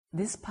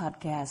This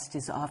podcast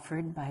is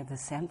offered by the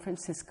San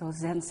Francisco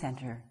Zen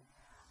Center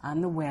on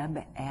the web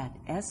at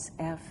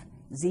sfzc.org.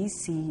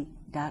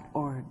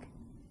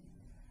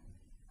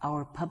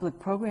 Our public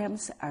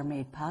programs are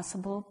made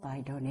possible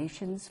by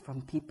donations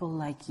from people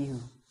like you.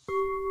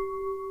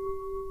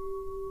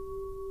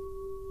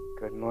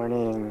 Good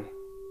morning,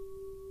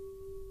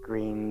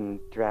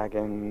 Green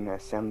Dragon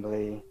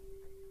Assembly,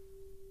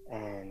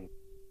 and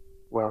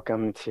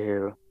welcome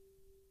to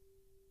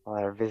all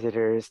our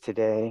visitors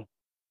today.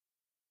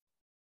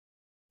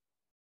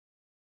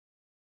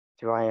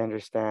 Do I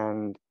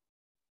understand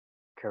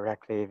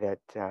correctly that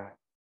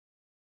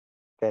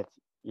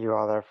you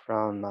all are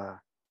from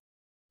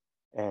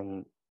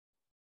an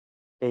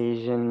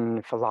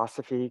Asian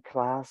philosophy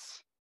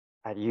class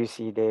at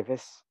UC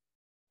Davis?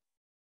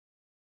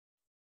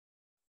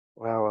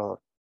 Well,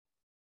 we'll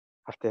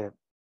have to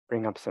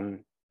bring up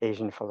some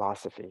Asian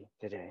philosophy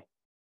today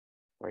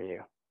for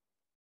you.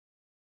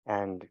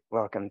 And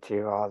welcome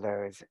to all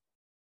those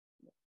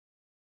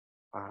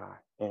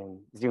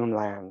in Zoom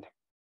land.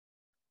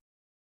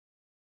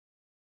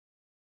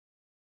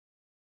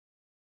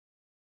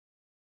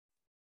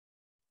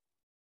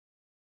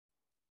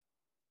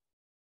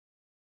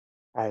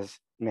 As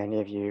many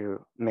of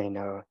you may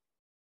know,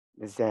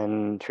 the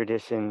Zen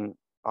tradition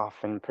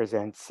often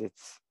presents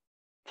its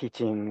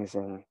teachings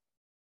and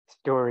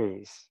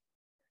stories,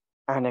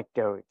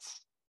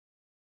 anecdotes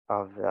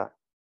of the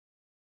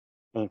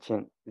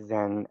ancient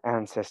Zen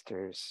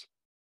ancestors.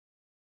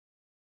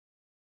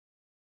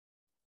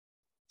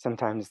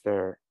 Sometimes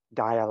they're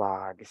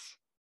dialogues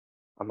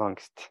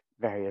amongst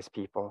various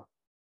people.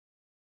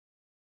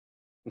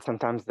 And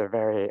sometimes they're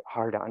very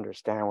hard to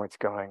understand what's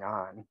going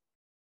on.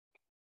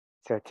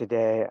 So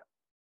today,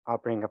 I'll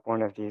bring up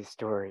one of these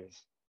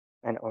stories,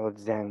 an old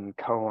Zen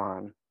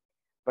koan,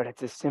 but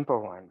it's a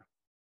simple one.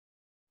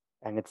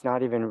 And it's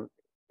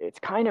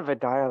kind of a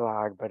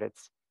dialogue, but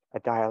it's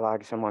a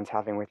dialogue someone's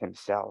having with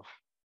himself.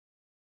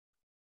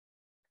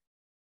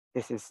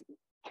 This is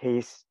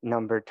case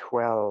number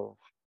 12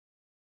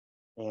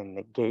 in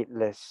the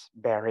Gateless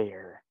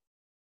Barrier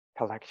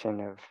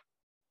collection of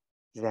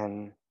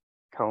Zen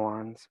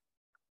koans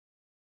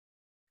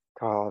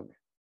called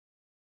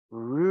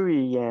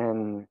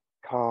Ruiyan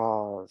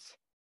calls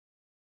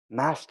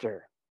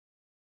Master.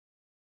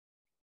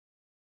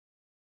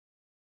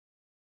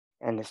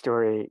 And the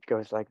story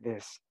goes like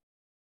this.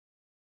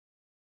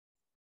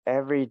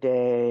 Every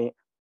day,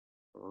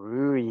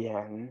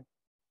 Ruiyan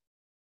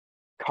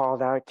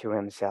called out to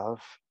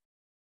himself,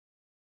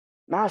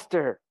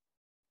 Master,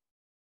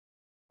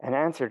 and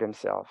answered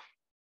himself,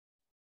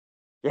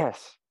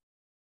 yes.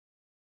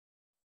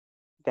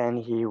 Then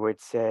he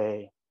would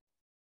say,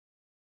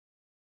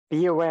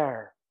 be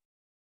aware,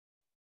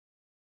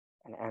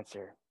 and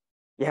answer,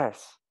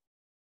 yes.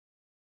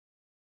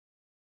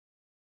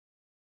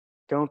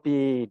 Don't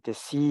be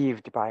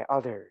deceived by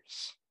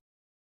others.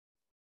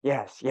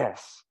 Yes,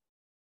 yes.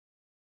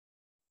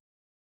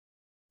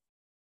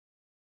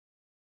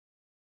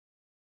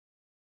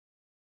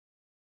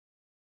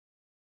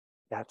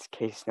 That's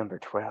case number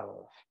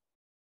 12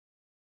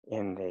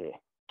 in the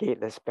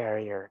Gateless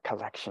Barrier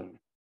collection.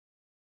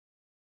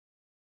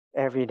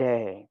 Every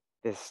day,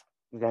 this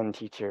Zen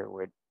teacher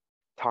would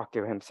talk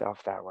to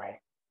himself that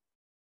way.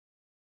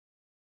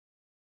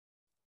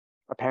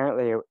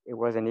 Apparently, it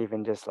wasn't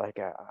even just like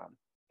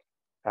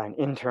an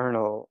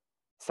internal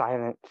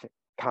silent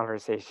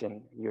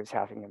conversation he was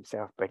having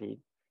himself, but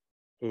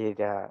he'd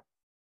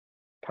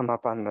come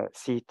up on the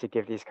seat to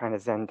give these kind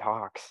of Zen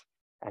talks,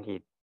 and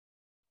he'd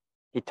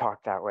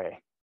talk that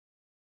way,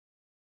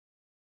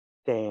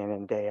 day in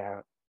and day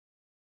out.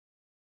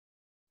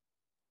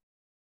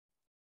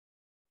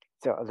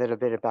 So a little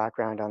bit of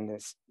background on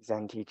this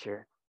Zen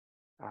teacher,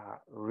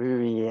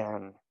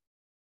 Ruiyan.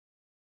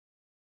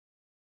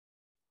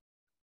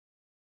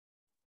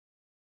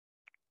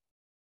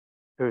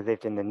 Who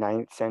lived in the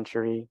 9th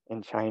century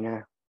in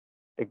China,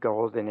 the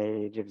golden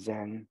age of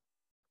Zen.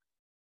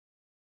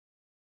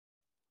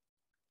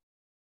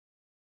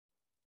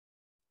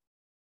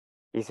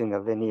 He's in the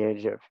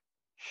lineage of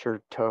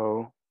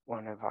Shurto,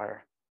 one of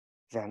our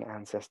Zen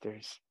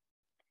ancestors,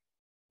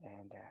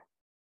 and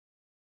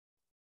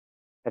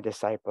a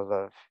disciple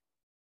of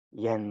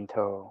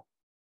Yento.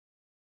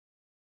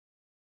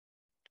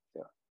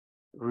 So,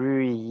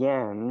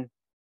 Ruiyan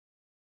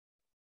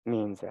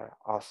means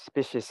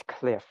auspicious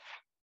cliff.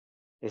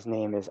 His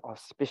name is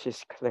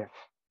Auspicious Cliff,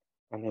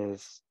 and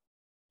his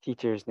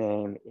teacher's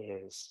name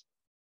is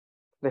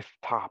Cliff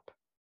Top,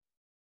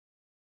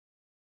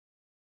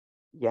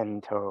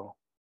 Yento.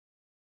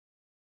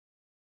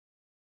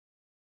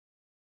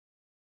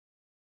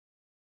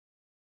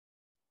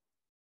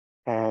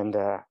 And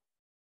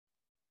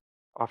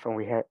often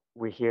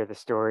we hear the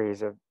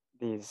stories of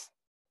these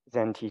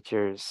Zen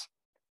teachers.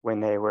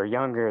 When they were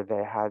younger,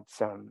 they had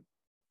some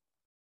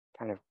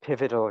kind of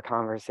pivotal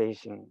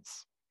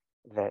conversations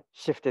that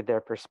shifted their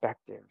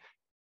perspective.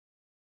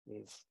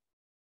 These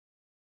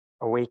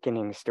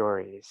awakening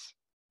stories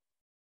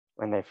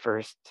when they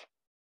first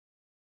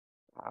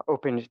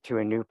opened to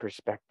a new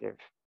perspective.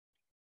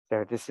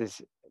 So this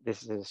is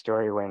a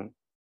story when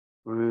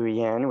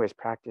Ruiyan was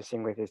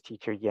practicing with his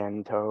teacher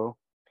Yento,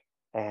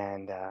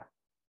 and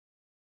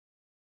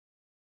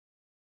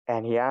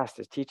he asked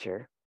his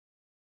teacher,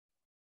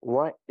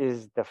 "What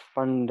is the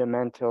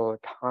fundamental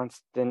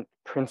constant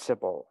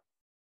principle?"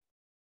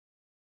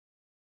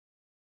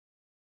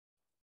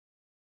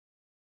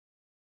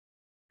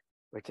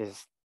 Which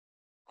is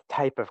the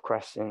type of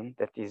question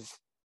that these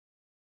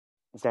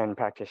Zen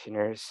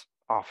practitioners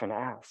often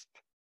asked.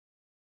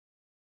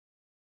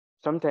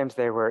 Sometimes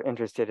they were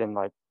interested in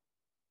like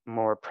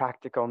more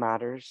practical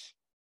matters,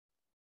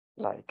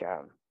 like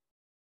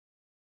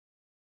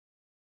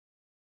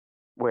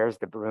where's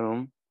the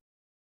broom?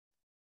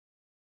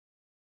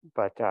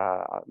 But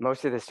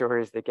most of the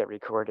stories that get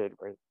recorded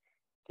were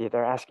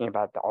they're asking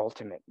about the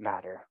ultimate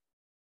matter.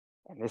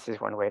 And this is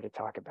one way to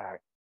talk about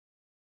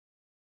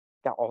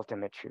the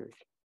ultimate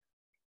truth.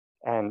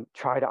 And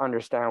try to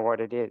understand what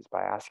it is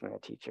by asking the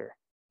teacher,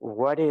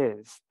 what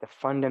is the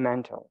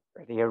fundamental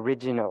or the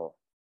original,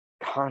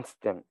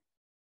 constant,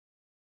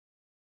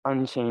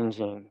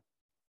 unchanging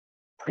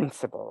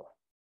principle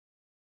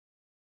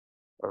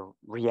or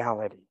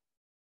reality?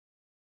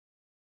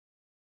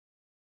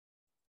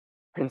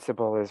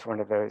 Principle is one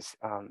of those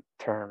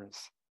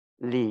terms,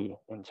 li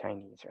in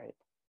Chinese, right?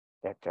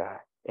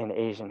 That in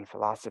Asian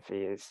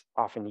philosophy is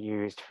often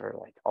used for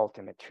like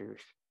ultimate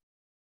truth.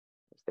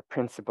 There's the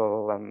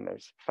principle and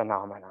there's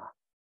phenomena.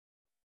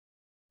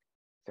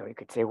 So you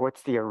could say,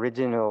 what's the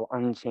original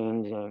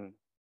unchanging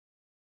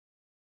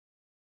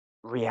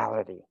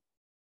reality?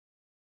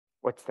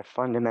 What's the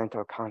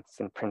fundamental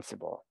constant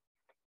principle?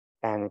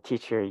 And the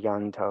teacher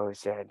Yanto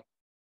said,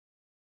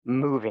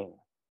 moving.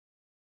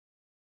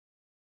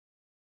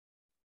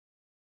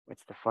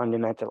 What's the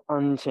fundamental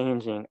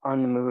unchanging,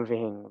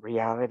 unmoving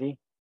reality?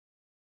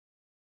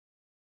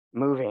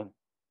 Moving,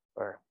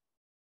 or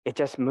it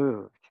just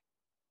moved.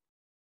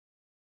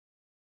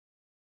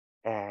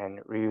 And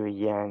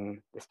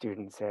Ruiyan, the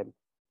student, said,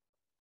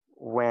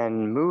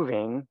 when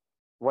moving,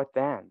 what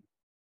then?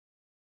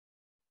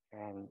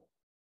 And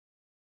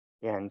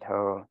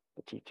Yanto,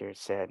 the teacher,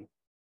 said,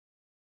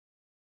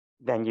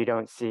 then you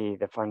don't see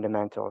the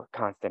fundamental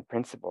constant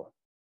principle.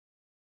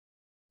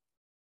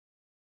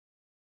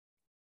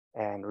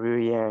 And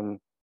Ruiyan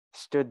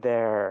stood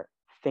there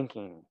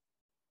thinking,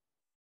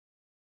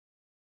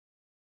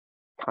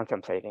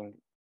 contemplating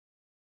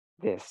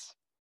this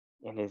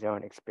in his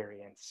own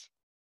experience.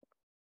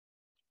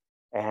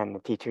 And the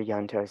teacher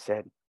Yanto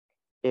said,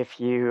 if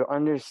you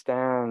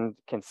understand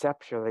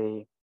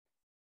conceptually,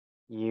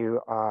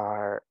 you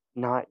are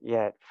not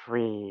yet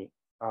free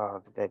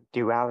of the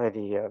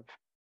duality of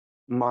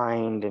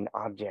mind and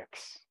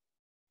objects.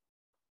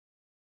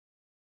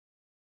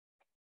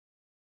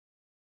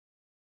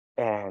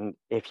 And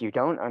if you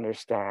don't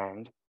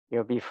understand,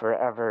 you'll be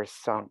forever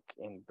sunk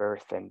in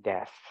birth and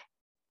death.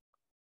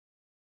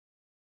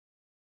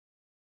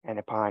 And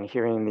upon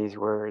hearing these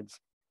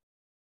words,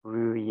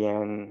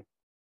 Ruiyan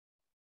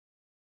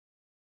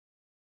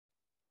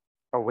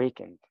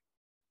awakened.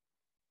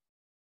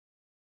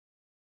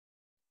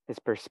 His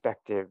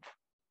perspective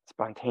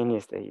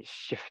spontaneously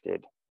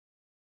shifted.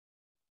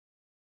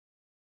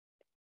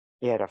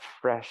 He had a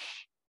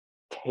fresh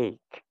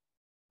take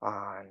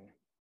on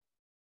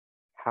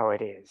how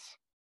it is.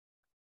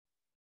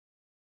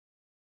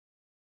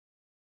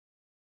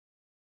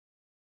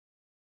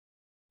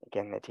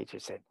 Again, the teacher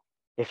said,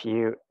 if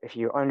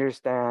you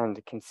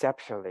understand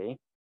conceptually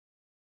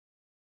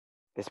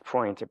this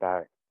point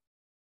about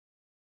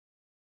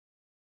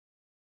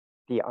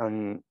the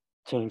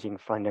unchanging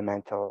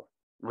fundamental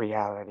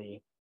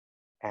reality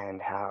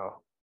and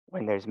how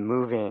when there's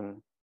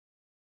moving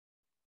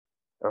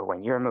or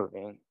when you're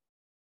moving,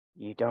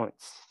 you don't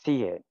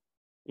see it,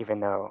 even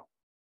though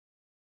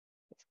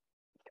it's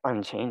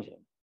unchanging.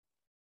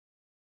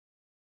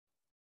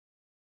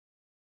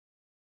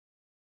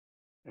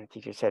 And the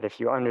teacher said, if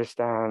you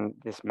understand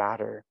this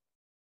matter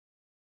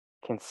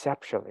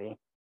conceptually,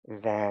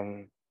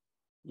 then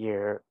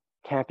you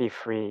can't be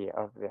free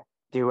of the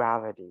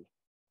duality,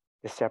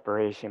 the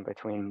separation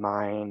between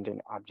mind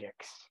and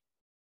objects.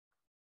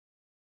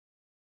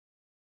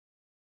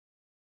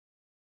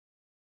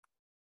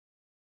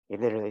 He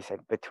literally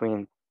said,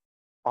 between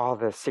all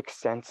the six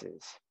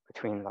senses,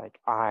 between like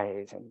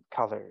eyes and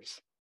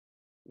colors,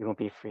 you won't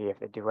be free of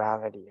the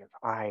duality of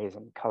eyes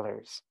and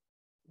colors.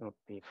 You won't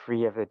be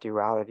free of the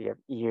duality of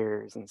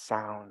ears and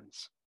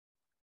sounds,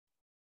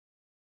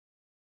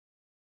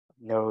 of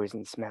nose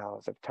and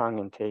smells, of tongue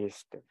and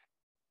taste, of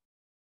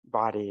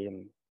body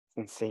and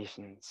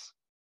sensations,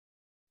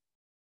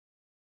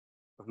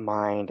 of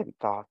mind and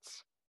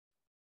thoughts.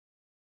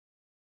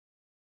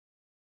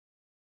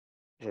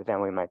 So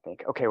then we might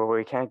think, okay, well,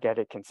 we can't get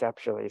it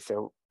conceptually,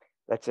 so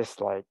let's just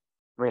like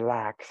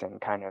relax and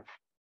kind of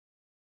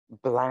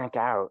blank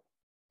out.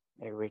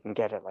 Maybe we can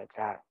get it like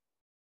that.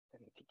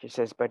 And the teacher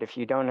says, but if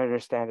you don't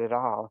understand it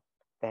all,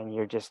 then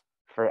you're just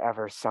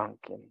forever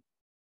sunk in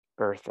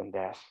birth and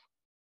death,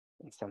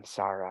 in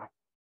samsara,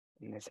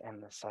 in this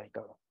endless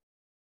cycle.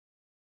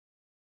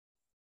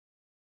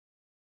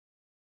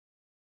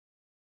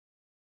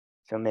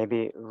 So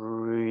maybe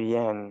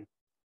Ruiyan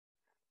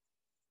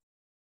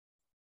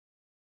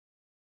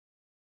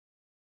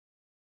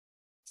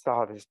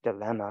saw this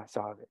dilemma,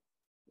 saw that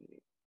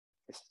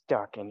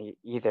stuck, and he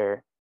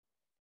either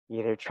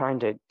trying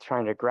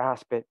to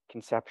grasp it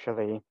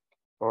conceptually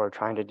or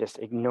trying to just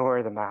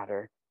ignore the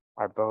matter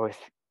are both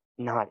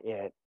not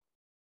it.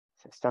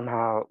 So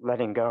somehow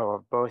letting go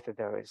of both of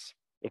those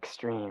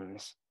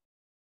extremes,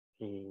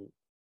 he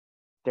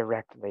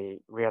directly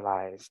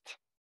realized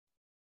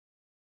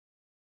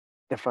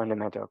the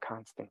fundamental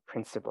constant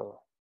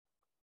principle.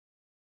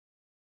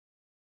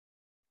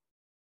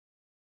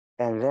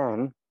 And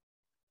then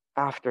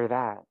after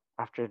that,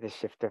 after the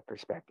shift of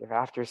perspective,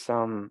 after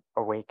some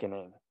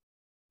awakening,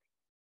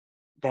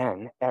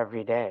 then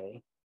every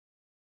day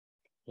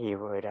he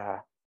would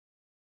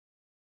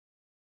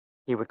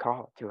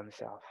call to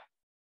himself,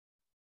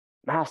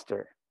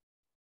 Master.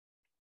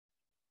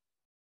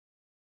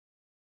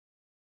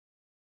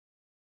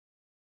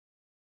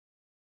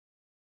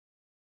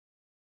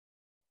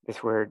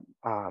 This word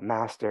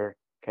master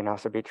can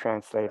also be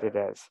translated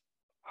as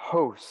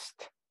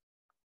host.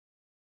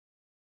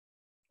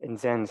 In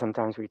Zen,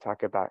 sometimes we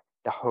talk about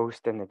the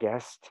host and the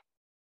guest.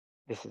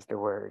 This is the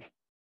word.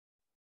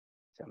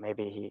 So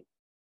maybe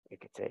we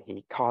could say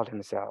he called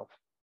himself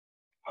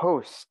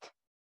host.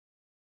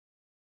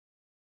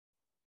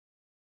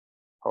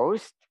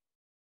 Host?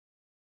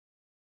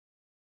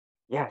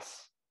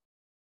 Yes.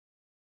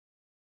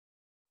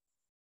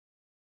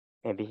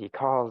 Maybe he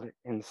called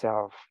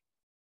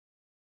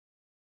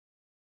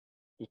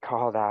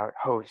out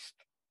host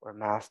or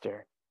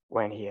master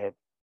when he had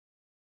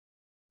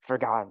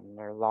forgotten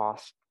or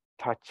lost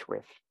touch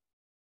with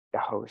the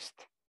host.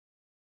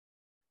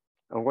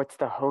 And what's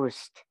the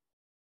host?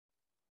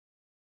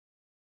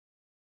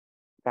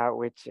 That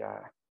which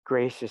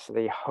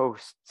graciously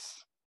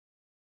hosts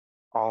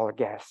all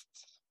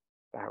guests,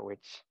 that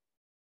which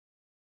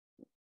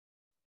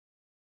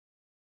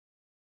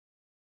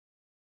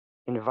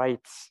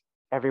invites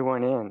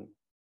everyone in,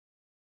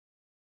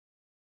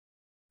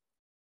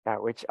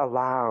 that which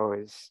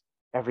allows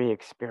every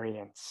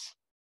experience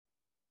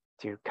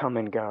to come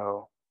and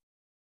go.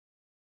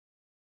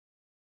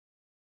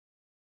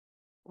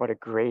 What a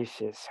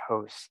gracious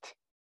host,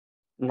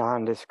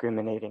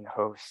 non-discriminating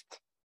host.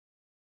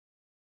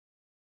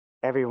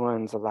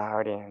 Everyone's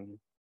allowed in.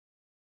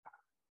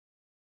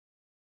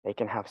 They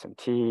can have some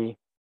tea,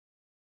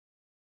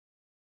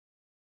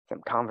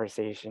 some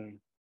conversation.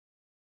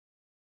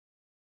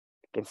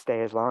 They can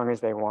stay as long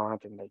as they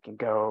want and they can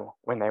go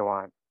when they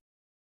want.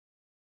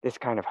 This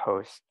kind of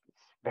host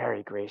is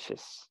very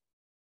gracious.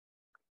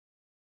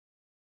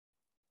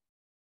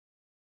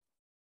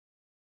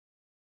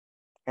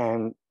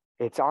 And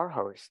it's our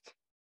host.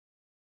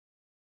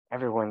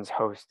 Everyone's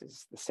host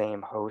is the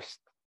same host.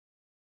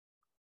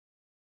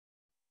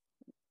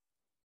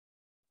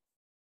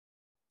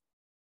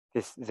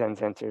 This Zen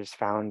Center's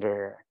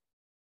founder,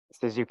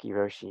 Suzuki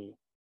Roshi,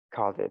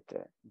 called it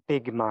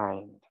big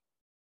mind.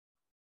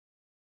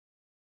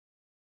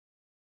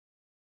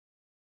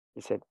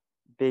 He said,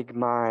 big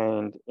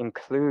mind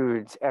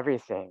includes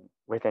everything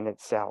within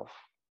itself.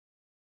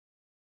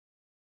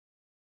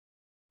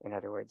 In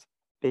other words,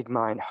 big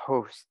mind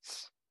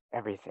hosts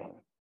everything.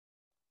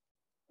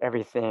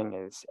 Everything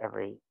is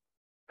every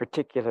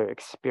particular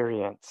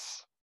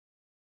experience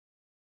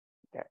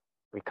that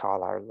we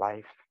call our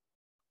life.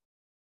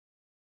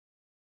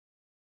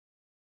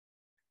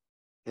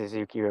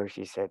 Suzuki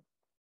Roshi said,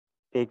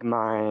 big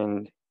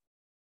mind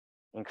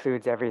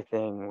includes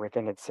everything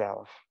within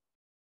itself.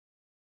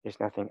 There's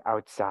nothing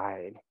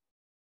outside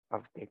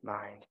of big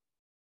mind.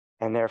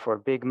 And therefore,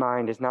 big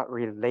mind is not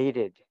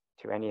related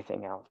to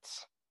anything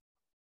else.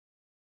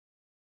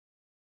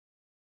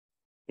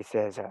 He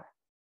says a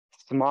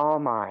small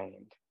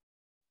mind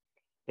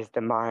is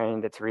the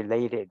mind that's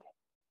related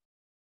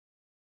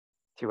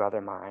to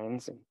other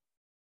minds and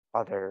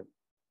other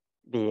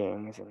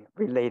beings and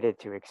related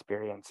to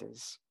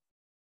experiences.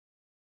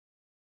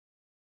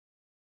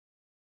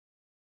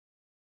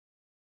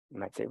 You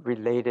might say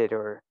related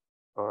or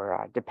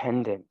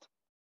dependent.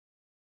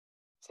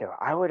 So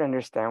I would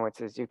understand what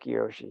Suzuki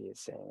Roshi is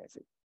saying as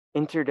an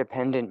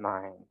interdependent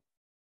mind.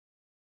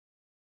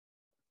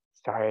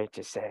 Sorry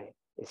to say,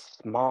 is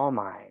small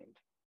mind,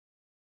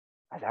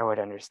 as I would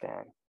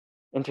understand.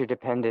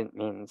 Interdependent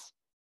means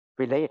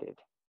related,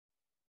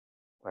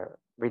 or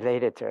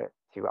related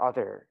to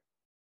other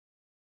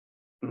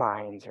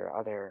minds or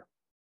other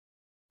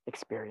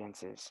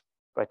experiences.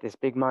 But this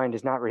big mind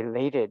is not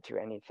related to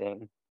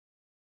anything.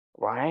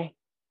 Why?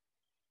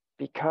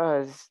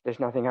 Because there's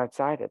nothing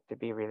outside it to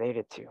be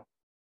related to.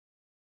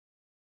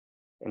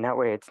 In that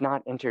way, it's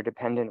not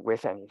interdependent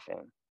with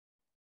anything.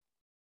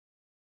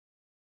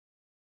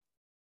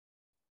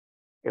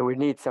 It would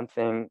need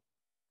something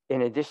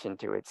in addition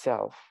to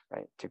itself,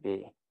 right, to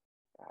be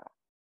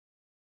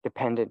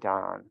dependent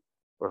on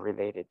or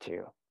related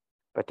to.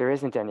 But there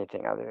isn't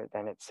anything other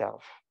than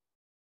itself.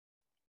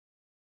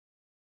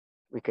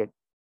 We could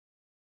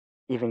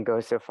even go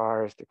so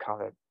far as to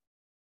call it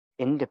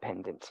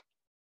independent.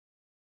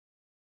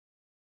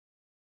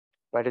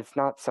 but it's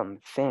not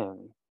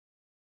something.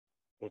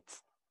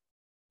 It's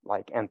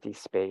like empty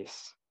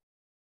space.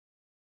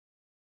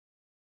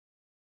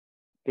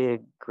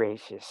 Big,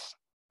 gracious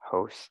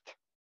host.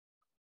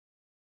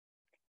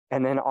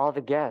 And then all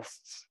the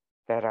guests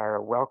that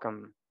are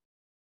welcome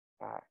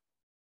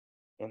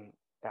in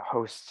the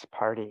host's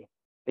party,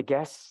 the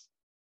guests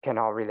can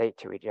all relate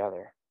to each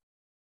other.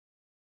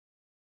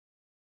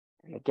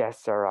 And the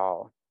guests are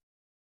all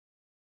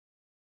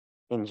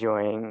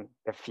enjoying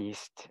the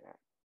feast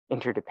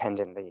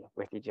interdependently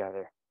with each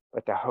other.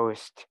 But the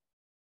host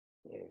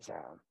is,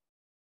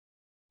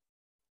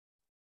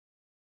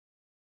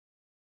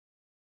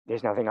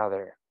 there's nothing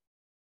other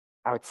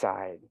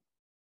outside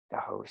the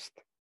host.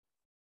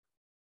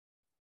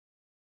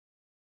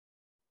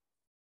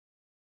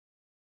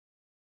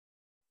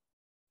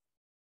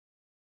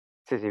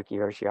 Suzuki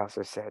Roshi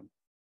also said,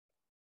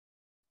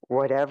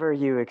 whatever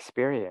you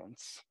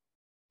experience,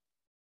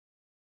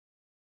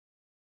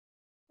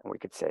 and we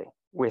could say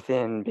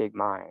within big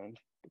mind,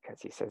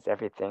 because he says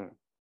everything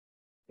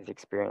is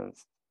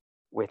experienced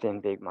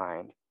within big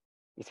mind.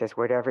 He says,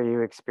 whatever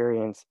you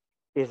experience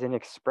is an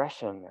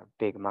expression of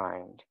big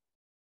mind.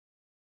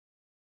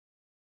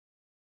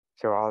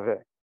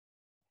 So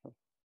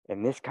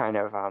in this kind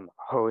of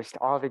host,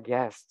 all the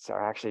guests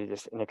are actually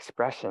just an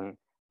expression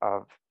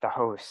of the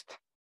host.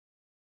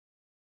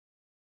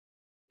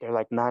 They're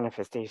like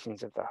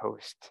manifestations of the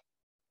host.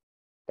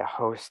 The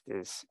host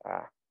is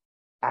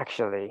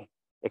actually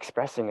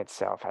expressing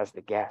itself as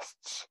the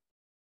guests.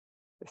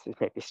 This is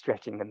maybe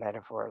stretching the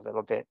metaphor a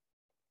little bit.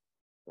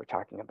 We're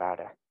talking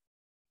about a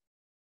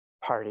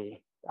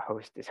party the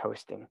host is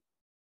hosting.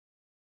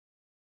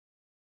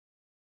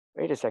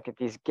 Wait a second,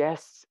 these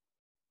guests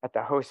at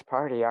the host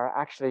party are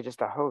actually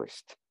just a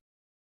host.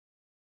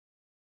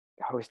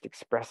 The host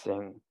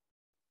expressing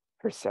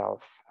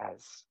herself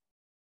as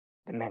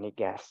the many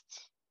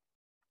guests.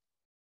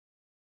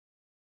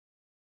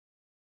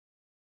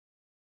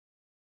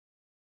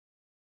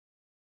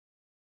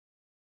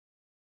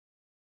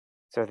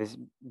 So this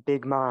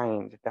big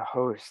mind, the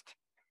host,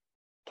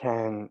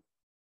 can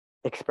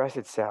express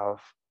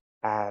itself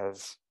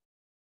as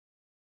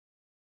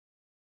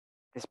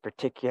this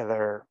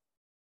particular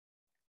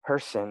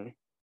person,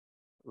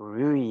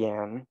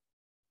 Ruiyan,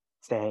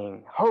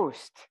 saying,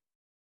 host.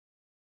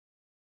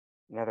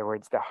 In other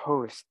words, the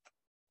host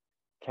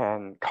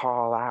can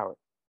call out,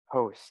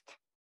 host.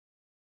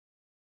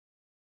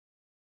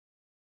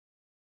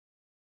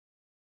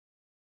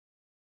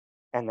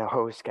 And the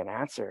host can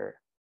answer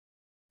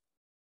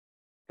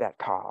that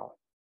call.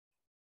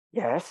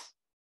 Yes?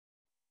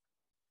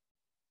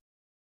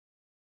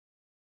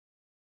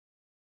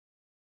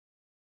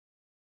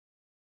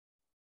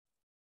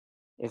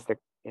 Is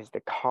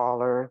the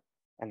caller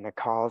and the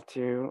call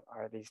to,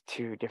 are these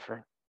two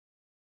different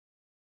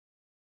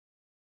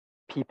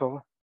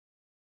people?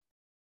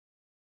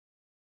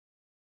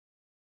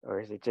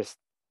 Or is it just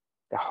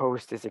the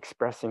host is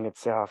expressing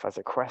itself as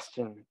a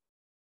question?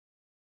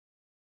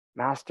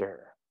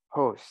 Master,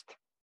 host.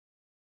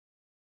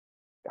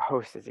 The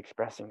host is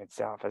expressing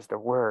itself as the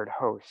word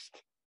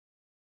host.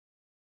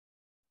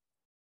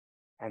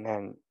 And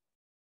then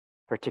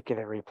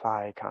particular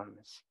reply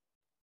comes.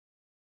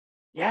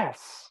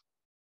 Yes,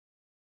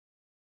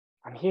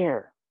 I'm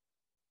here.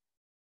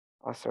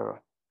 Also,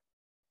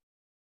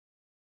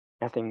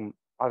 nothing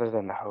other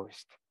than the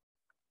host.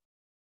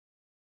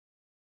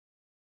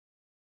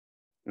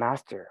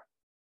 Master,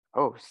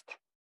 host,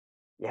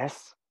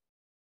 yes.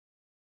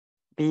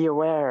 Be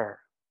aware.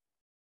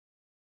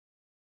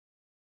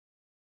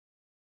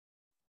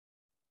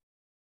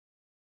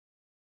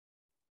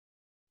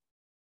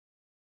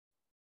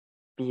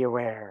 Be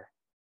aware.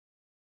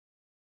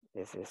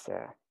 This is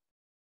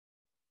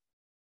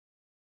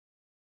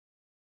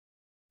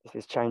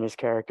Chinese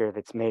character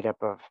that's made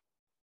up of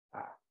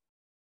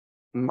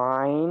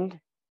mind,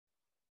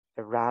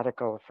 the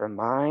radical for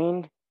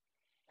mind,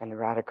 and the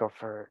radical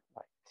for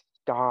like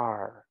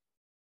star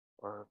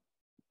or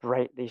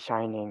brightly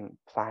shining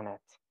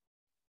planet.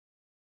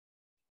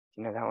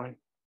 You know that one?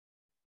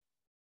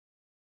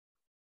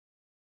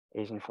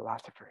 Asian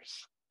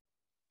philosophers.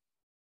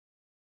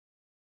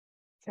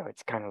 So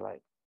it's kind of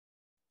like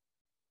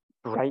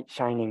bright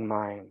shining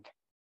mind.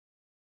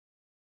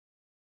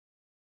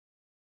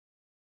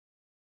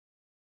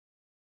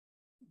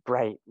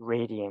 Bright,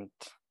 radiant,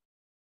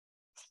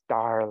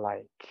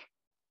 star-like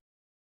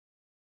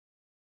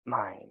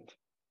mind.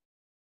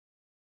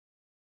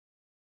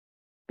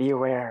 Be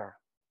aware.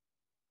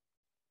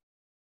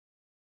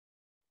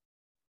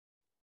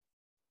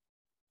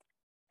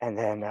 And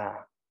then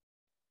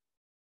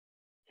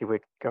he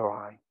would go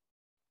on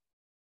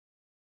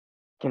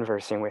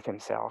conversing with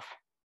himself,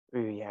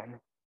 Ruiyan.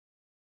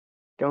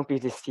 Don't be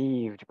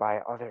deceived by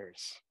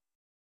others.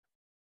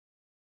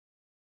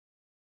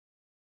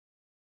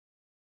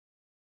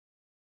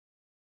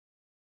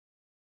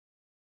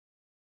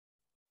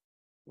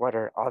 What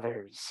are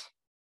others?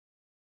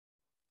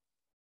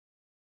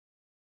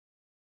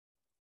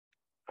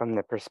 From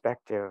the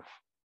perspective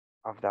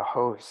of the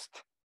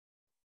host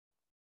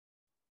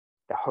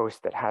the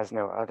host that has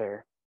no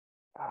other,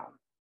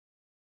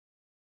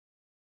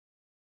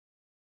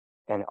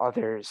 then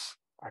others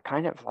are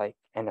kind of like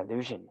an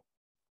illusion.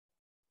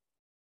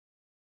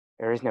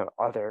 There is no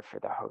other for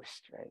the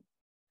host, right?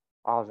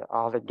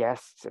 All the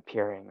guests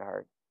appearing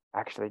are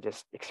actually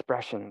just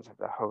expressions of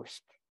the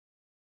host,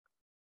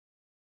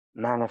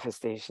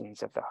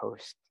 manifestations of the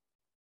host.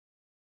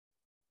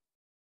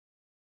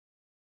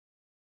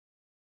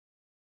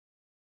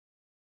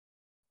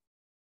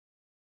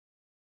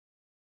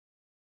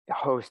 The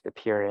host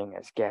appearing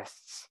as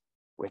guests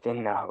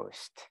within the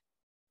host.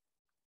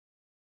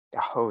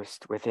 The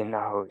host within the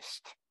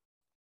host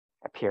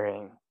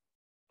appearing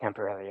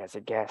temporarily as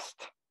a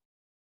guest.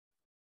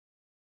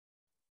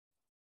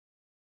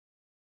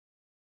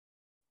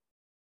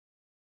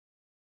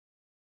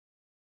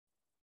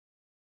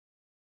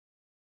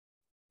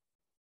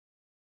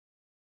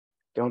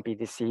 Don't be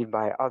deceived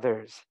by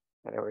others.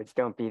 In other words,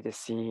 don't be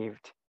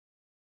deceived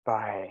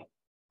by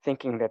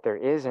thinking that there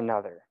is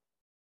another.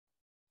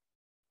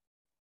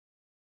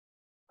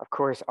 Of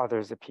course,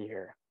 others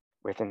appear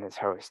within this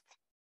host,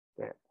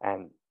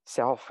 and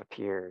self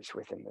appears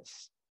within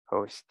this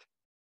host.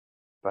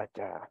 But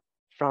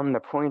from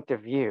the point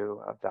of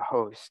view of the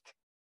host,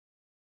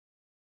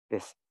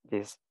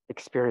 these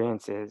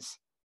experiences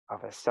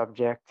of a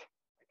subject,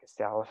 like a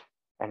self,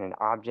 and an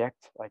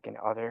object, like an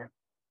other,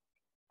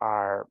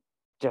 are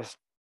just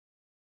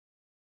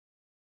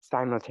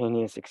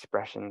simultaneous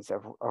expressions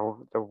of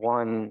the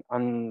one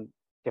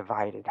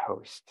undivided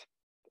host,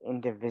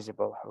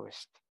 indivisible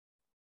host,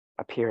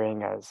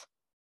 appearing as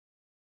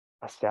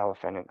a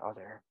self and an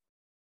other.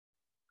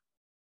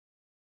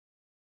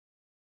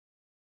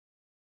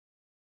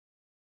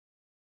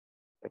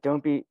 But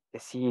don't be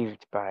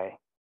deceived by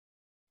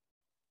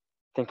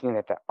thinking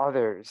that the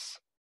others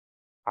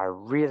are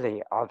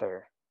really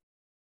other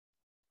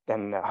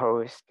than the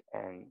host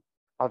and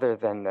other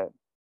than the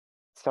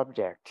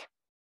subject,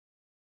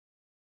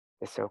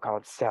 the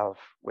so-called self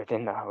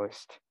within the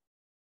host.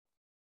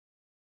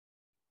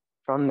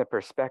 From the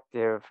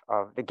perspective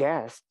of the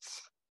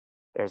guests,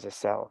 there's a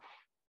self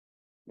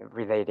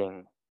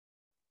relating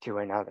to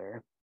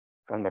another.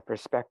 From the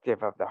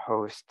perspective of the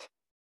host,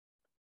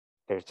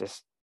 there's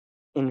just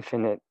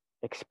infinite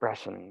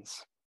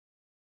expressions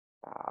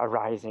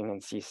arising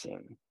and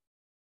ceasing,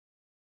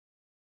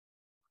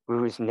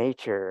 whose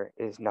nature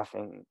is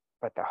nothing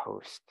but the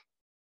host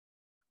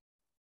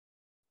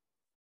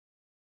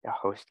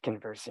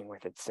conversing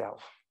with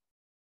itself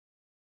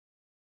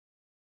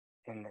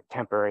in the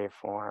temporary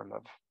form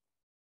of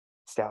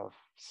selves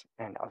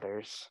and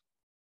others.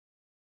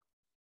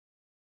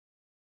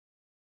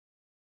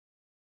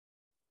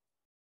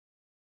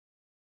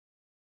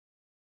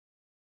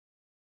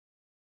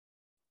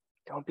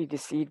 Don't be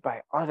deceived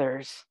by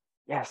others.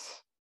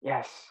 Yes,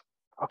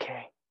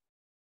 okay.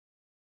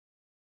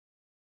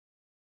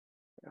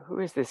 Who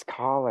is this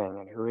calling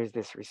and who is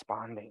this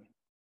responding?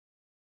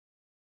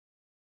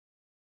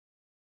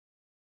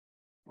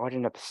 What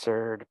an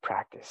absurd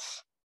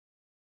practice.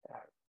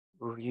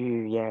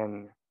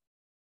 Ruiyan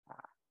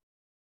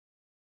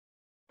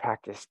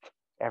practiced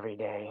every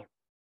day.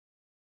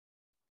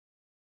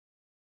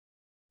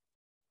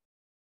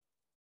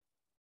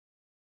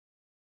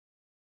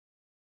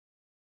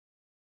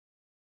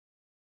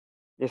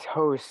 This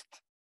host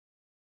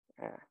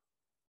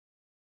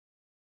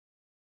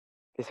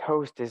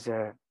is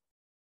a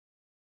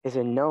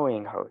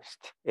knowing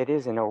host. It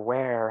is an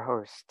aware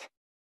host.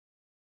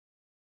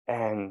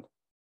 And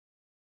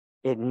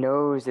it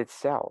knows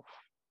itself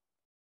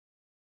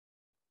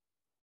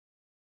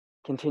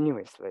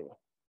continuously.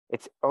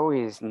 It's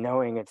always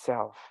knowing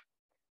itself,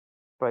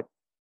 but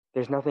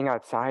there's nothing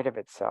outside of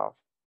itself.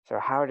 So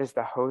how does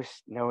the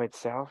host know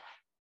itself?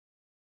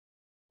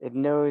 It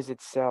knows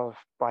itself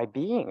by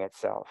being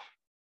itself.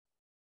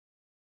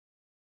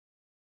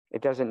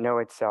 It doesn't know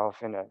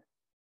itself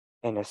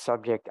in a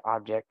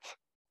subject-object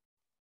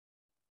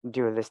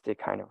dualistic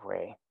kind of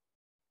way.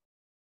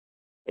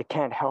 It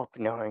can't help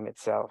knowing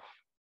itself.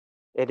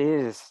 It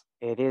is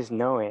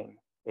knowing.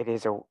 It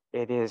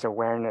is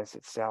awareness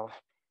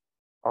itself,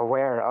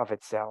 aware of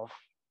itself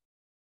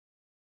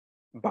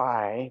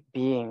by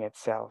being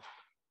itself.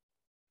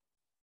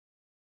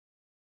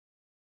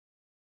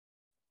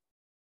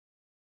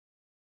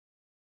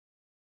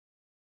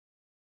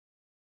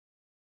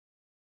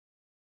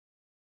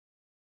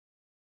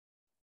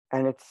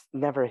 And it's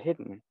never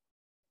hidden.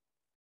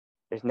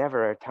 There's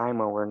never a time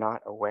when we're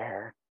not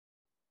aware.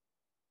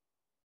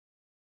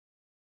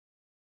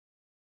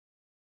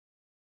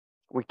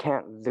 We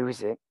can't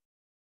lose it.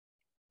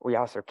 We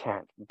also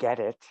can't get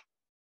it.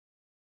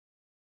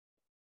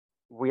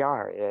 We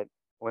are it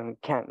when we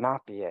can't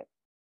not be it.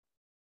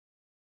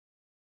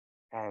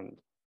 And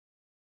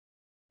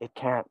it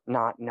can't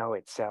not know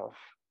itself.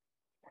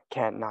 It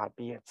can't not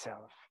be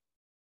itself.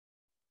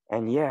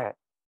 And yet,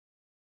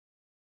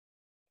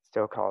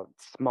 so-called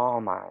small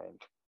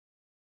mind,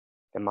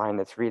 the mind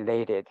that's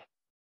related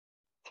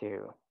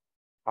to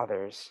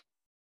others,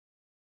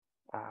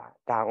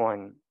 that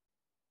one,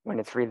 when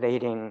it's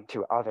relating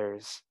to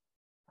others,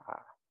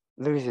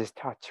 loses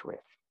touch with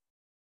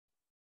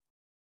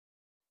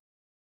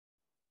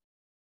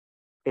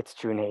its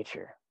true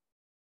nature,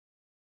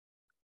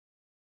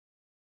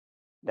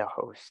 the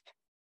host.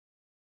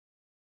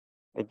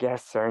 The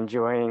guests are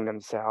enjoying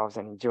themselves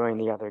and enjoying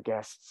the other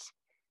guests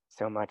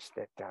so much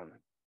that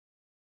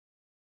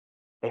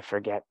they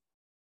forget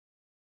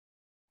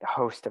the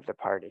host of the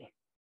party.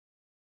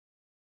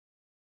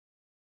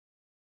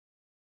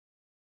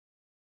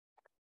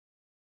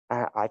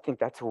 I think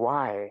that's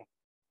why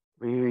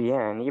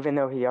Ruiyan, even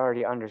though he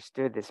already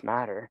understood this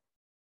matter,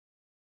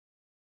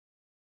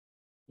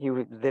 he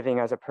was living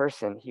as a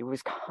person, he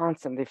was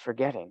constantly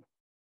forgetting.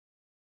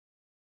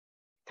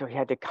 So he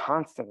had to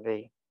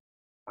constantly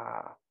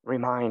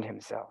remind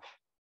himself,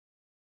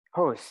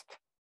 host,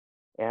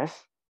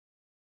 yes?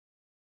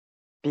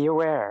 Be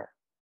aware.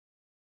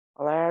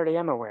 Well, I already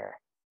am aware.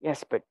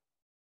 Yes, but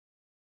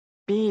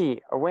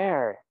be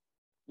aware.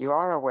 You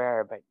are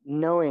aware, but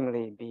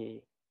knowingly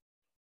be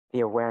the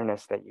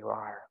awareness that you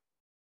are.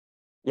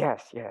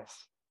 Yes,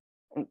 yes.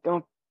 And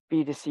don't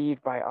be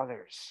deceived by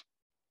others.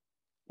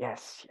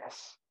 Yes,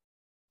 yes.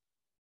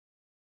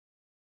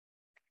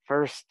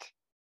 First,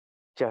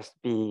 just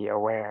be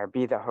aware,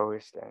 be the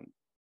host,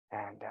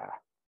 and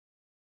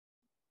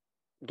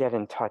get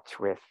in touch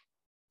with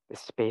the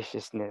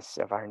spaciousness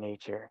of our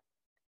nature.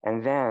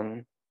 And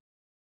then,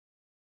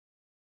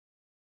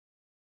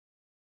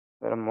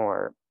 a little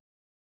more,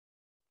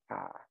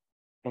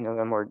 in a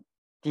little more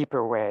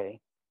deeper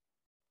way,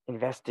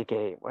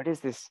 investigate what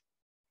is this,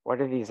 what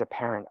are these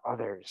apparent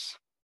others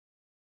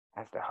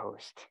as the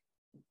host?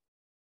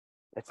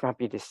 Let's not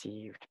be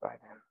deceived by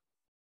them.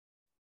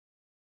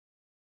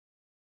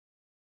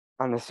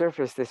 On the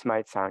surface, this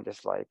might sound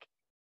just like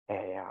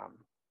a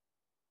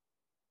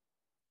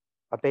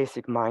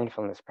basic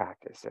mindfulness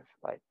practice of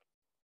like,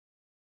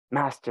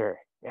 master,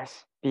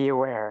 yes, be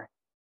aware.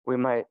 We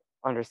might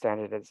understand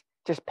it as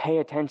just pay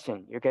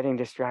attention. You're getting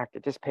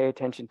distracted. Just pay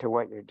attention to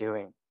what you're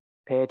doing.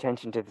 Pay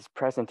attention to this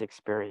present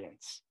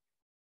experience.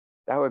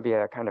 That would be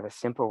a kind of a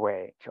simple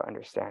way to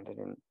understand it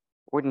and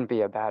wouldn't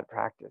be a bad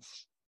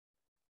practice.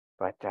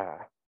 But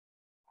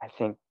I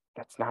think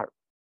that's not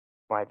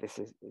why this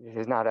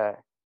is not a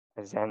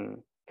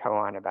Zen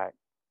koan about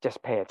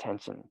just pay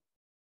attention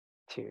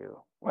to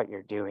what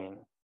you're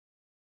doing.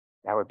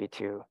 That would be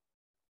too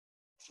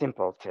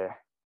simple to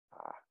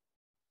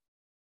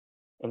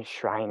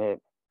enshrine it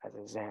as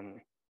a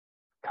Zen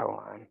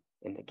koan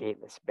in the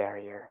Gateless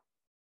Barrier.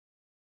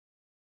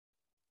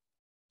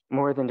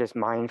 More than just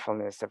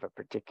mindfulness of a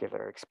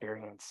particular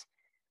experience,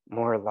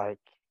 more like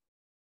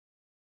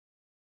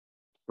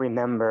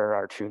remember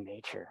our true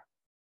nature.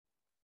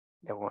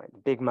 The one,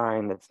 big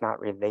mind that's not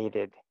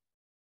related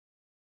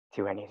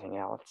to anything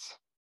else.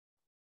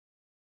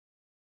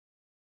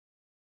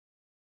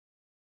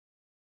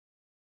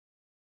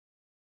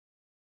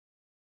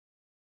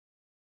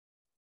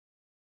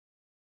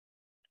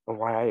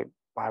 Why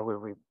would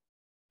we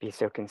be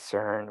so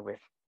concerned with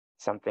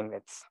something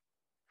that's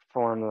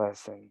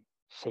formless and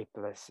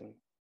shapeless and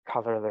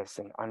colorless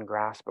and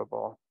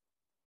ungraspable?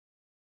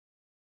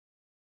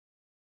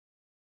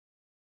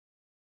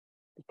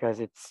 Because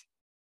it's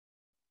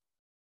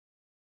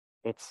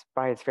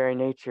by its very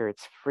nature,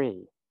 it's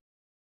free.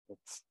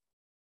 It's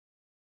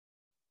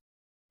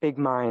big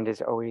mind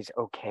is always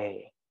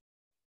okay.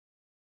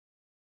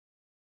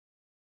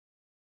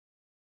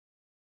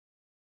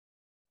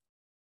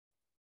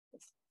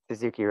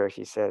 Suzuki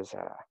Roshi says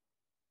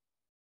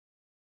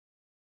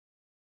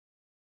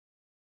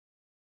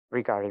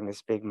regarding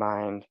this big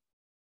mind,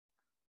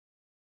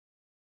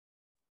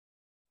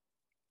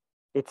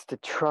 it's to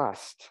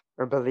trust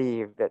or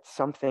believe that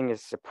something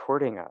is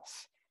supporting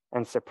us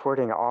and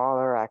supporting all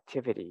our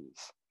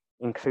activities,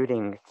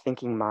 including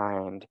thinking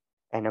mind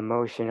and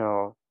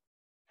emotional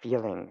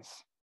feelings.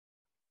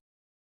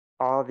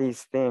 All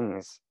these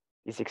things,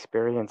 these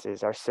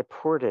experiences are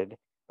supported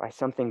by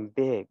something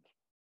big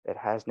that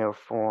has no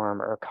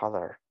form or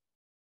color.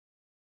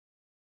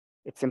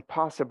 It's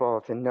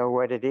impossible to know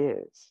what it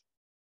is.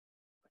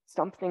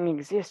 Something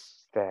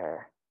exists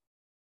there.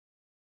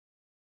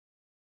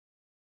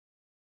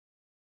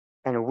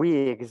 And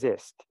we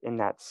exist in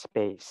that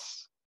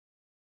space.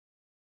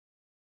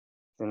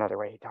 Another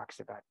way he talks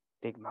about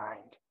big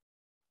mind.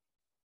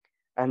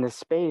 And the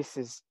space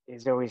is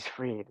always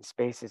free. The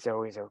space is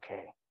always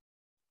okay.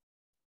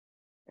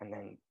 And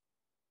then,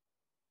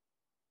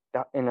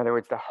 in other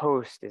words, the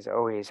host is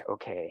always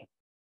okay.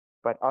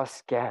 But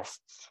us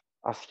guests,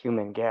 us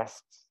human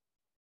guests,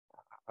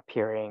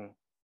 appearing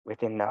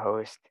within the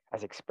host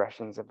as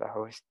expressions of the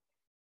host,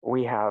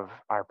 we have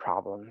our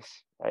problems,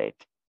 right?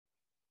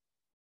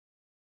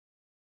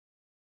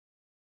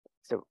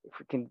 So if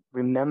we can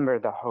remember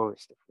the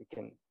host, if we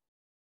can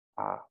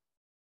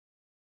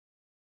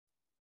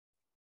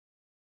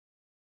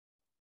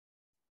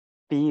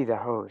be the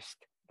host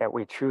that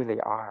we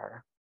truly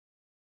are,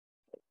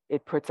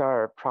 it puts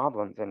our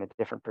problems in a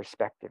different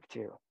perspective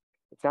too.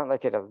 It's not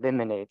like it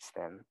eliminates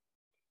them,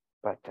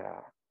 but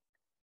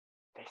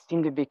they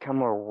seem to become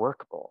more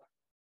workable.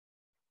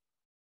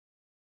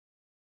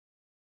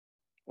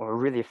 when we're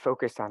really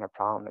focused on a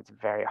problem, it's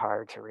very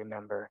hard to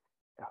remember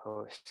the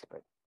host.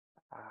 But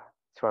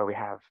that's why we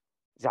have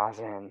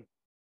zazen.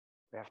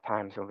 We have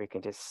times when we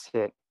can just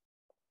sit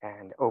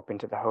and open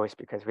to the host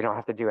because we don't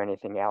have to do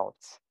anything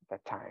else at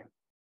that time.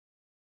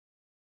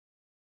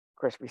 Of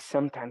course, we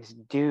sometimes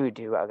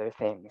do other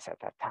things at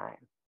that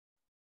time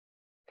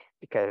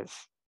because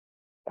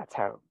that's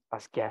how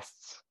us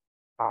guests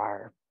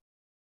are.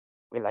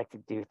 We like to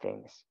do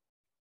things,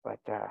 but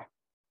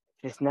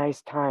this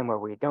nice time where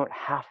we don't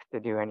have to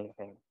do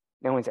anything.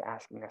 No one's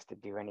asking us to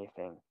do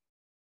anything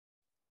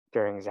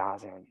during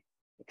zazen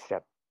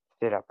except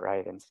sit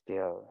upright and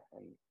still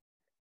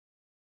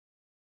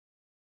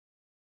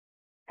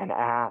and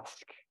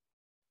ask,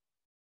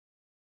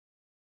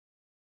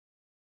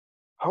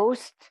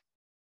 host,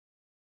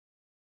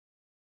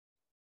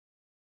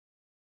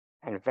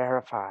 and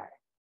verify.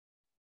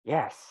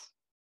 Yes,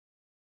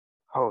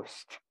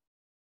 host.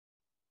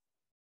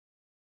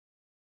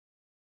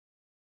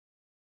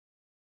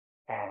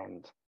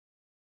 And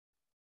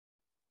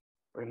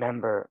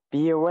remember,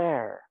 be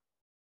aware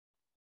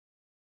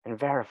and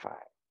verify.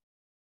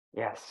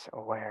 Yes,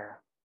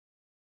 aware.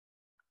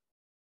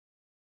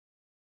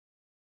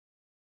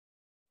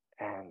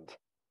 And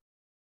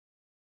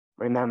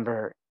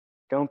remember,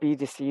 don't be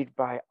deceived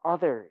by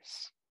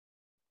others.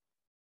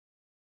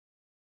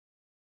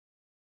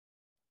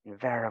 And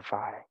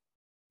verify.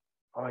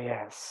 Oh,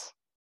 yes,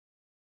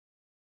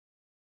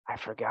 I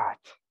forgot.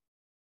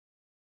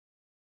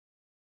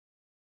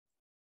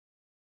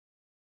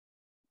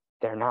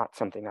 They're not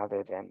something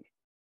other than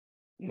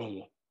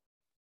me.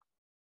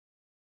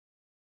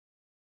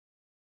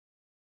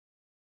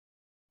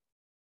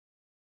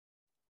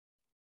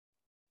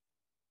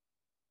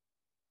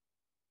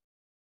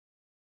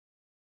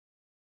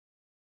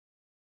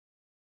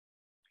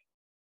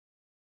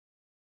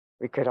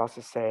 We could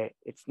also say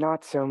it's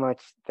not so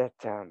much that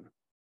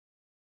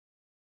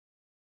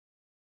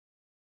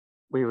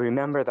we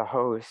remember the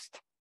host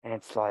and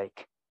it's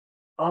like,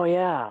 oh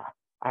yeah,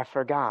 I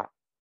forgot.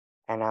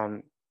 And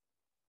I'm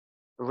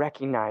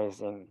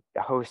recognizing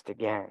the host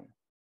again.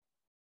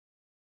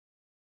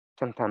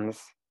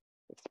 Sometimes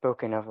it's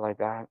spoken of like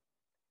that,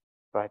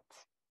 but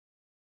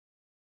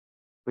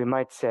we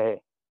might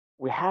say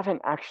we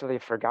haven't actually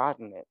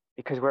forgotten it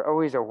because we're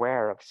always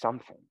aware of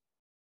something.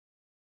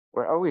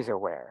 We're always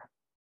aware.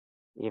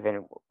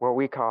 Even what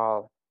we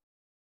call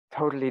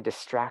totally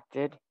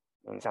distracted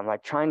means I'm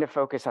like trying to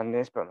focus on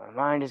this, but my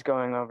mind is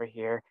going over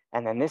here,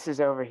 and then this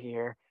is over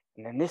here,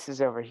 and then this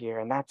is over here,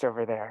 and that's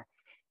over there.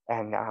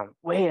 And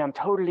wait, I'm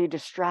totally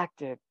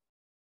distracted.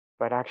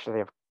 But actually,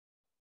 of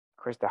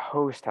course, the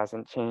host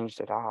hasn't changed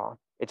at all.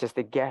 It's just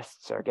the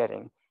guests are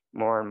getting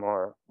more and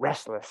more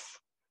restless.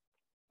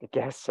 The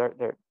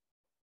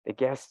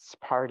guests'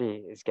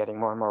 party is getting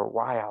more and more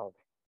wild.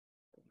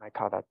 I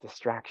call that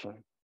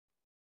distraction.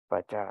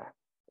 But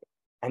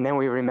and then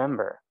we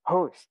remember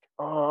host.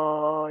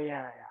 Oh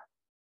yeah.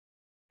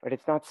 But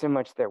it's not so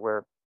much that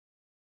we're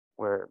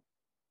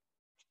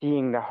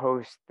seeing the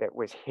host that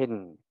was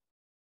hidden.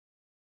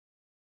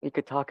 You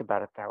could talk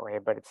about it that way,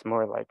 but it's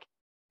more like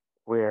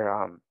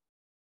we're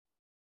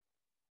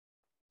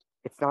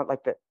it's not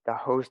like the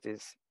host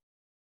is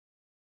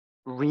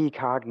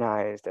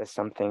recognized as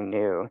something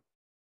new.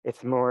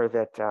 It's more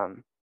that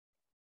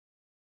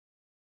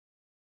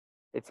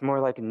it's more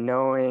like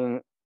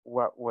knowing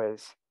what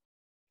was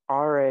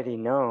already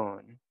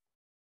known,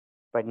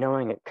 but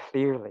knowing it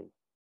clearly.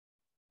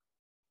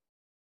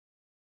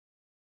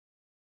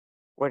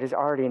 What is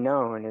already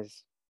known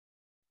is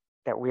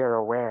that we are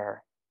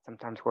aware.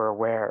 Sometimes we're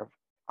aware of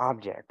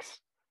objects,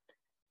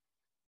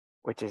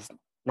 which is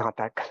not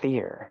that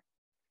clear.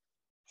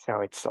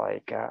 So it's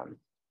like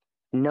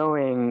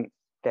knowing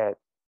that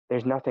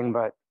there's nothing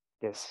but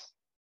this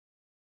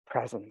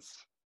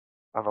presence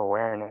of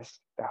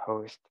awareness, the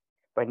host,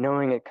 but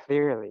knowing it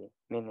clearly,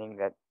 meaning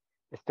that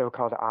the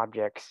so-called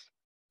objects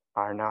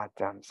are not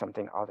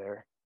something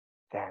other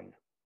than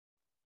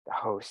the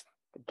host.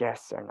 The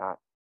guests are not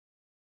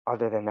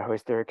other than the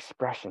host. They're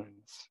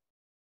expressions.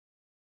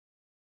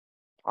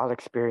 All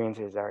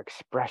experiences are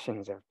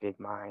expressions of big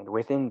mind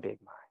within big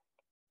mind.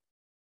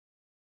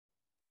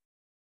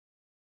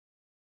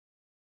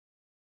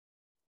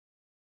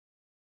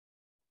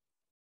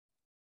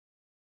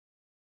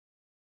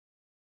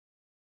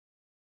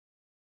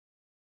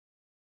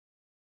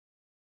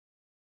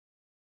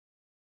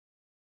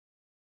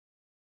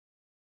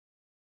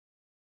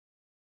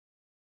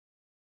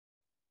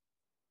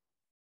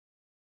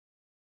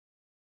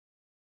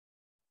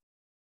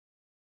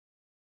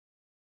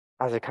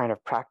 As a kind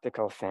of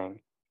practical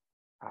thing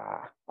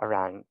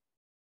around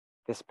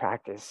this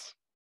practice,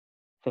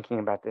 thinking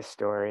about this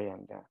story,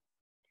 and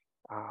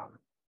I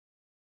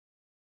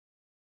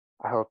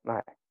hope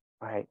my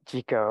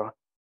Jiko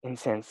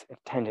incense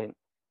attendant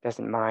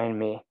doesn't mind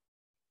me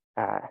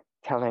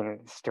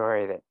telling the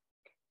story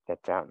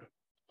that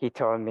he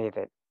told me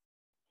that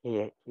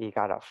he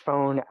got a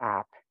phone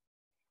app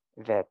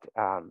that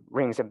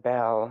rings a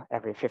bell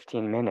every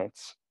 15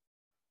 minutes,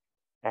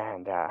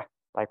 and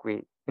like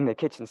we in the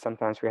kitchen,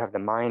 sometimes we have the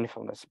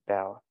mindfulness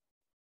bell.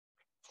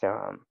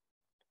 So,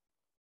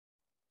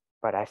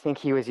 but I think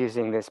he was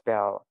using this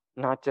bell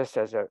not just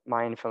as a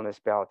mindfulness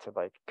bell to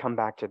like come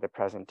back to the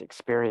present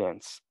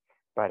experience,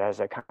 but as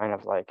a kind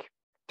of like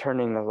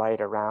turning the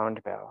light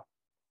around bell,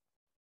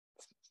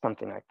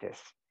 something like this,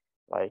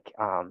 like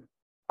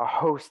a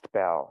host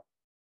bell.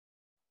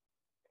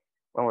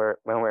 When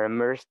we're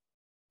immersed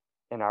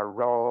in our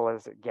role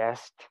as a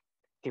guest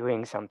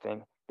doing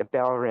something, the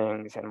bell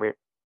rings and we're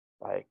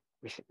like,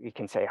 we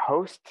can say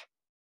host.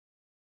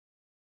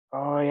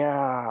 Oh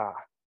yeah.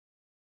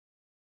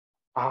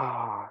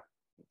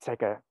 It's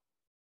like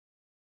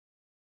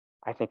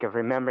I think of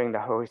remembering the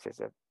host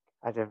as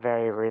a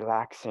very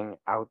relaxing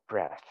out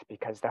breath,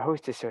 because the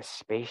host is so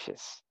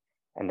spacious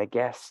and the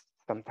guests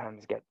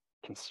sometimes get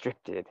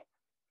constricted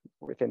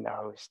within the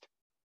host.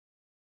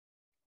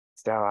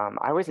 So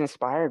I was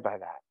inspired by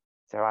that.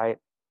 So I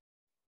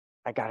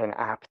got an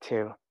app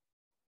too,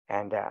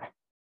 and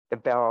the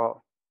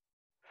bell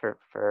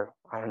for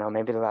I don't know,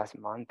 maybe the last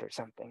month or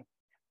something,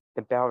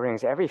 the bell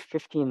rings every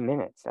 15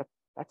 minutes.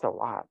 That's a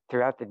lot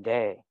throughout the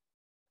day,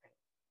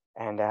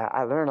 and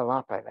I learn a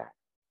lot by that.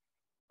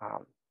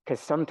 Because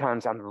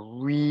sometimes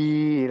I'm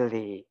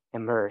really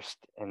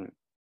immersed in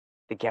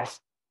the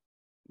guest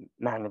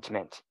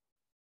management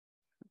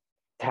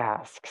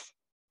tasks,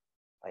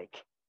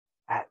 like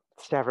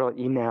several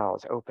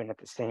emails open at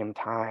the same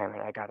time,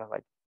 and I gotta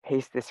like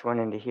paste this one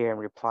into here and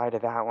reply to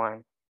that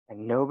one,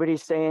 and nobody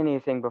say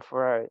anything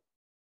before I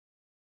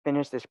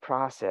finish this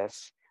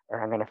process,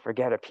 or I'm gonna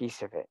forget a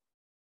piece of it.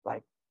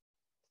 Like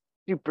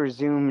super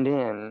zoomed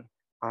in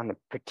on the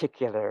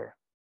particular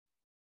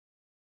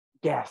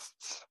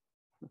guests.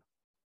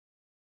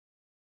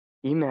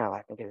 Email,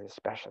 I think, is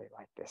especially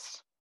like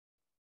this.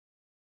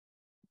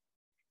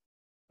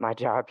 My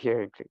job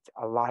here includes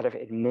a lot of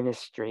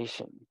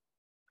administration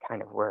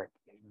kind of work,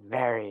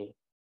 very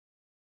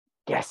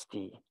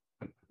guesty.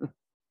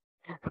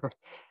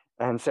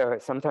 And so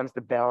sometimes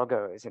the bell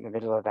goes in the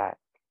middle of that,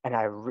 and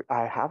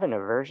I have an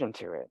aversion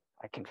to it,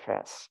 I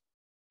confess.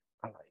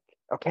 I'm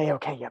like, okay,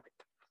 yeah, but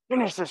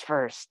finish this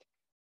first.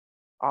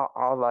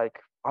 I'll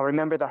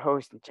remember the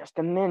host in just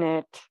a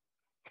minute.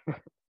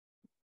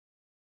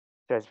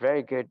 So it's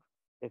very good.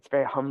 It's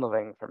very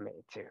humbling for me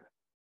to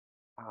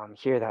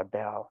hear that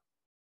bell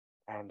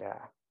and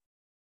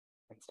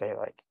say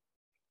like,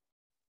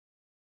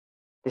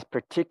 this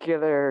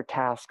particular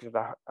task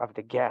of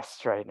the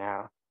guests right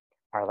now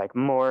are like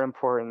more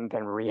important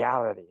than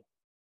reality.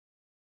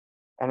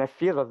 And I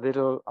feel a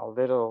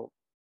little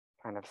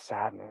kind of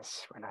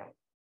sadness when I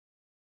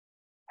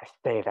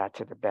say that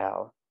to the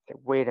bell. Say,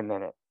 wait a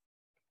minute,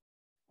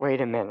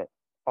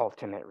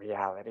 ultimate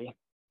reality.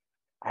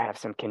 I have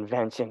some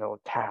conventional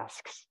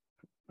tasks.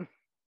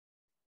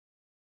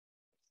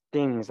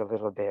 Stings a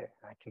little bit,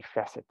 I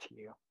confess it to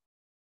you.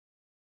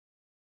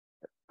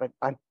 But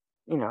I'm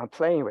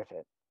playing with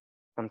it.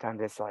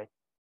 Sometimes it's like,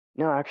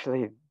 no,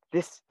 actually,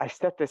 I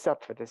set this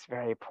up for this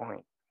very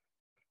point.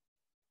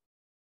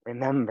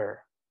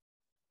 Remember,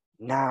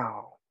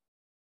 now,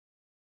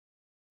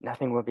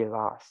 nothing will be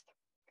lost.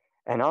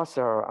 And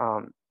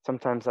also,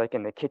 sometimes like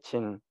in the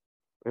kitchen,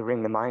 we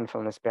ring the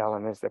mindfulness bell,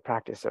 and there's the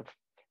practice of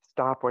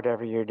stop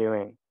whatever you're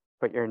doing,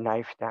 put your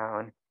knife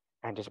down,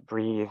 and just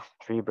breathe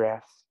 3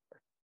 breaths,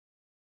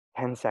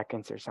 10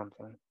 seconds or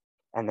something,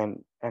 and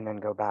then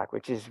go back,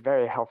 which is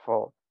very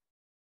helpful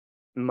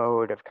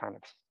mode of kind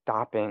of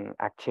stopping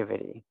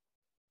activity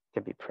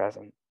to be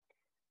present.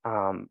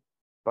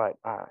 But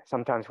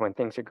sometimes when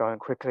things are going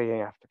quickly and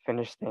you have to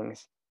finish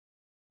things,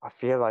 I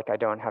feel like I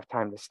don't have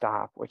time to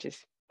stop, which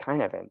is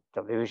kind of a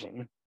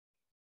delusion.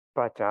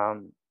 But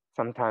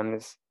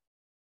sometimes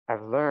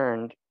I've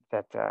learned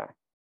that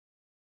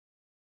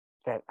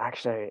that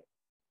actually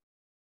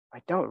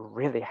I don't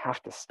really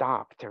have to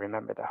stop to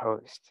remember the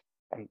host.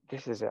 And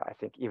this is, I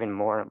think, even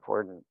more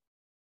important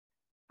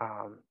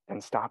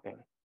than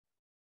stopping.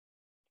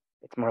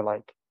 It's more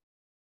like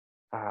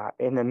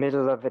in the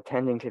middle of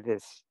attending to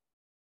this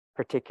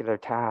particular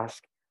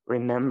task,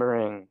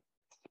 remembering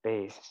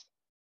space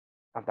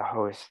of the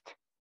host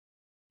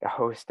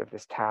of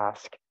this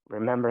task,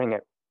 remembering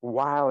it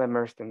while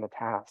immersed in the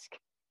task,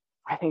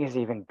 I think is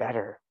even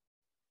better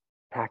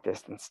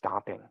practice than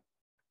stopping.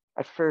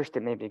 At first,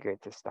 it may be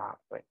good to stop,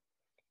 but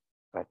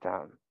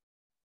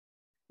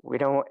we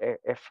don't.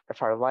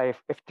 If our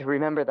life, if to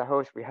remember the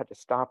host, we had to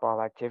stop all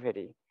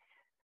activity,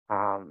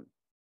 that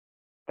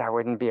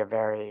wouldn't be a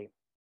very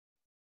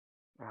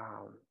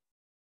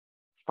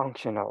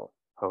functional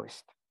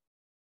host.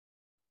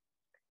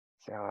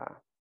 So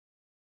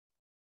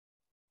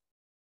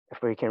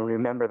if we can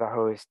remember the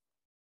host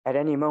at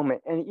any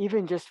moment, and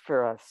even just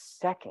for a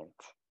second,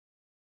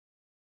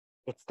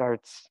 it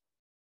starts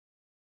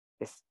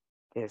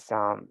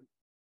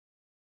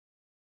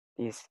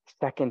these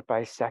second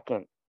by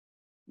second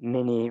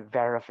mini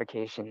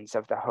verifications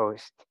of the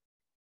host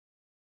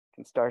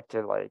can start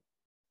to like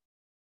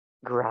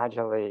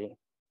gradually,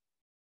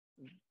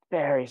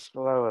 very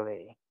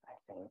slowly, I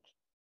think,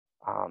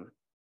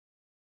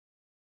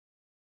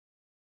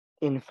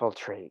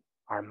 infiltrate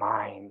our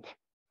mind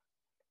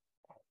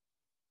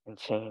and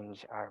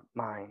change our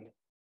mind.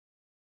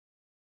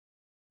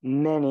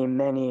 Many,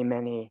 many,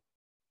 many,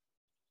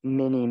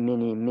 many,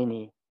 many,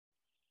 many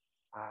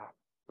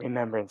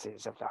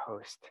remembrances of the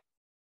host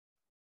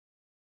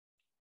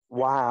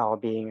while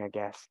being a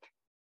guest.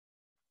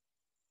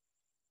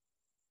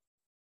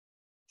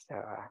 So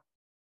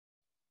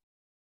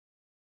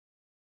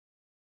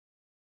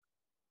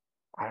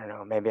I don't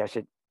know, maybe I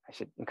should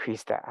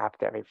increase the app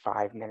to every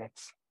 5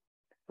 minutes,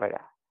 but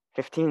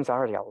 15 is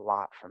already a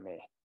lot for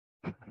me.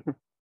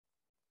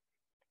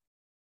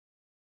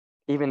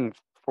 Even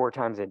 4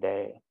 times a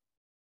day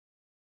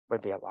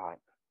would be a lot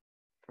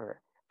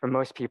for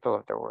most people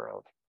of the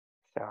world.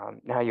 So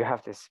now you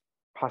have this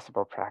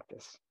possible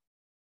practice.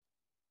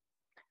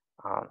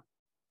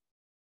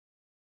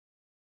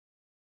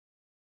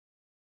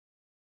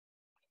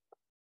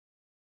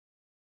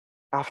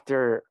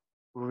 After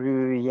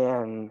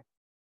Ruiyan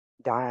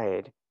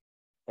died,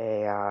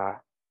 a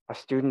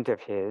student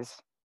of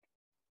his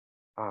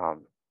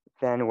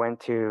then went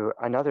to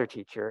another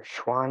teacher,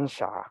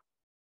 Xuansha,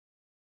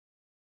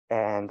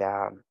 and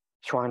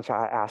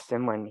Xuansha asked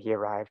him when he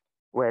arrived,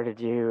 "Where did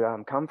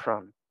you come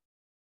from?"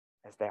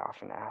 As they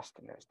often asked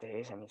in those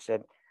days, and he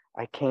said,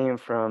 "I came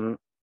from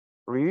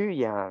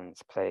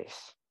Ruiyan's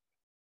place."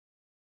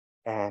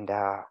 And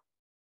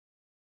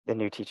the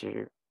new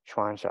teacher,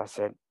 Xuansha,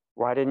 said,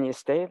 "Why didn't you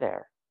stay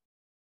there?"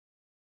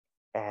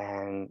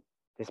 And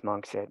this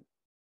monk said,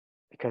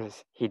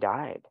 "Because he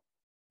died.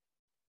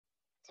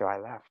 So I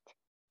left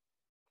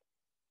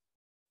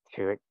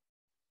to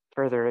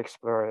further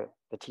explore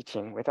the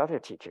teaching with other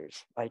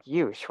teachers like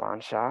you,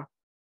 Xuansha."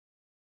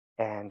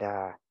 And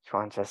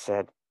Xuansha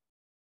said,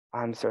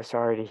 "I'm so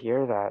sorry to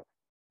hear that.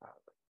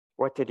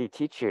 What did he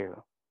teach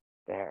you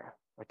there?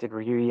 What did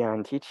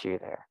Ruiyan teach you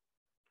there?"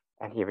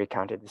 And he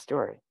recounted the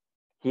story.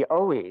 He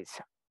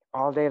always,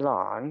 all day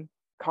long,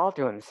 called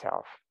to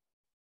himself,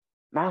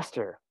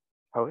 "Master,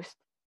 host,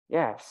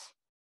 yes.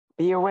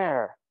 Be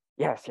aware,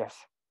 yes,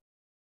 yes.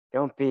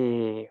 Don't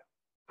be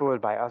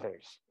fooled by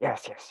others,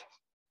 yes, yes, yes."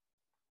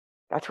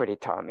 That's what he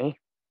taught me.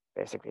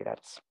 Basically,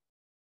 that's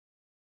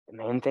the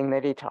main thing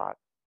that he taught.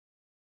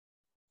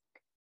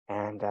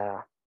 And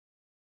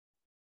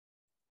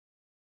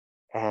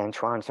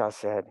Chuansha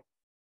said,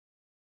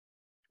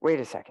 "Wait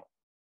a second.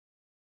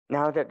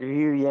 Now that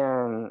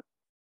Ruiyan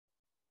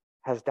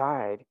has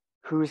died,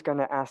 who's going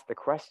to ask the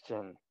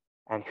question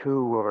and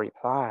who will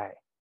reply?"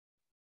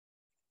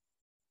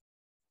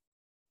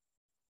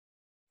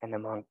 And the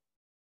monk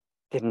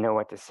didn't know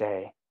what to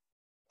say.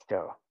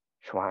 So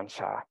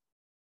Chuansha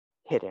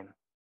hit him,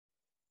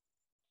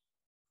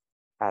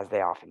 as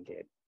they often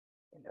did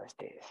in those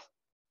days.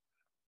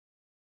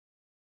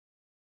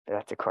 But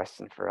that's a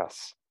question for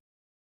us.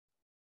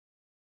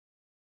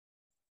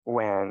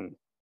 When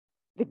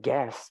the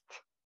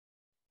guest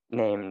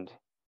named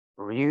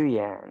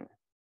Ruiyan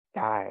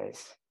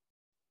dies,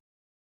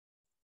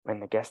 when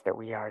the guest that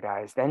we are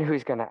dies, then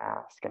who's going to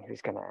ask and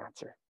who's going to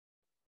answer?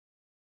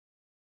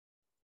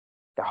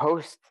 The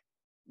host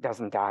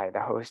doesn't die.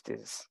 The host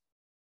is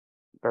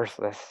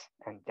birthless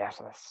and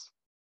deathless.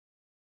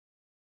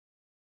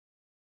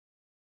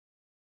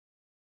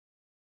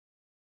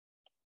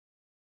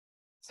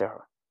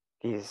 So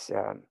these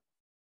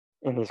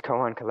in these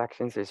koan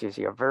collections, there's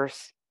usually a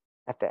verse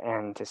at the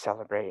end to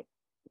celebrate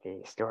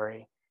the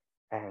story.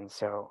 And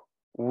so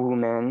Wu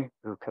Men,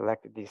 who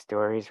collected these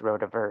stories,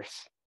 wrote a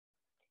verse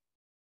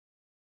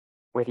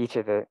with each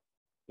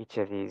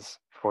of these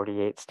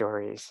 48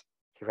 stories.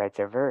 He writes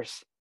a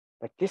verse,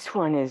 but this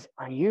one is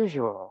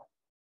unusual.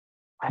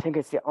 I think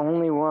it's the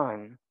only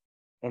one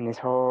in this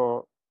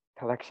whole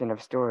collection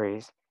of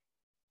stories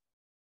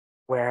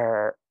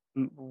where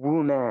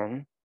Wu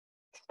Men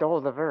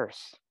stole the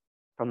verse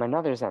from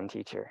another Zen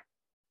teacher.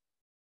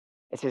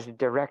 It's just a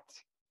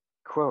direct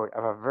quote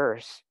of a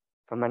verse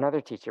from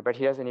another teacher, but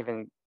he doesn't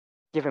even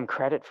give him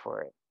credit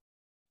for it.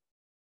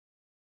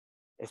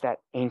 Is that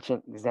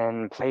ancient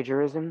Zen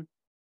plagiarism?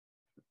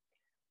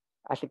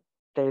 I think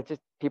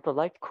people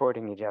liked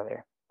quoting each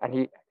other,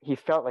 and he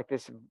felt like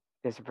this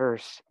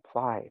verse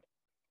applied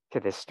to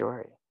this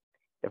story.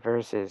 The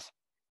verse is,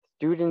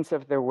 "Students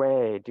of the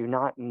way do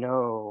not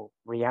know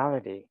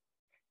reality.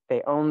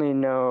 They only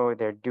know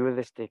their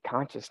dualistic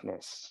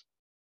consciousness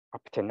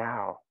up to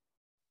now.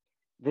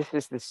 This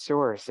is the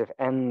source of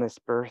endless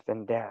birth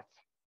and death.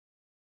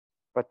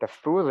 But the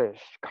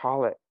foolish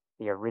call it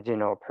the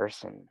original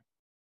person."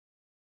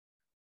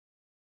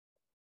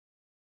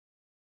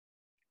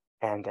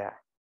 And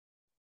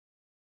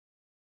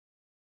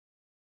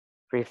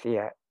briefly,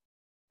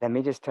 let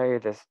me just tell you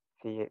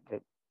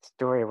the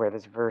story where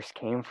this verse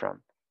came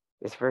from.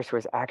 This verse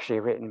was actually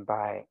written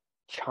by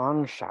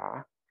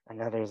Changsha,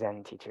 another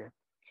Zen teacher,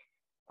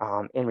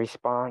 in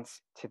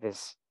response to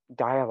this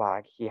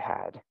dialogue he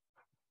had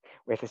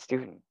with a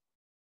student.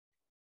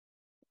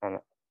 And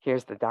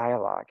here's the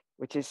dialogue,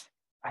 which is,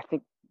 I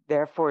think,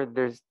 therefore,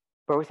 there's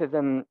both of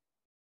them.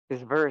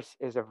 This verse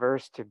is a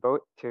verse to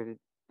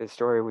the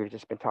story we've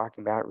just been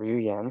talking about,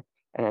 Ruiyan,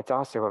 and it's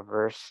also a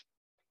verse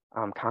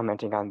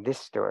commenting on this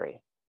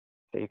story.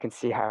 So you can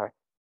see how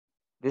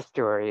this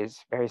story is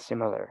very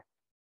similar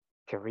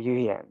to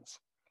Ruiyan's.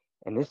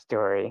 In this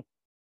story,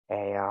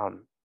 a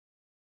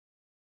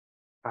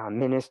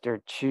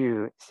Minister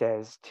Chu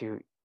says to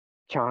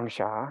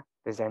Changsha,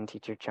 the Zen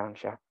teacher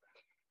Changsha,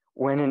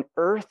 when an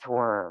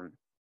earthworm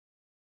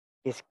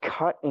is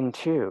cut in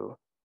two,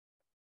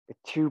 the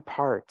two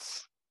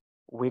parts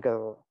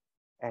wiggle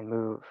and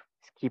move,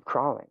 keep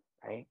crawling,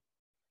 right?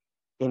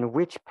 In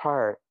which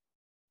part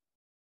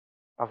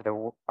of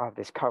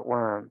this cut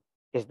worm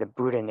is the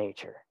Buddha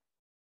nature?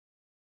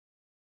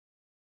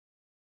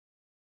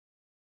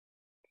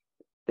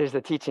 There's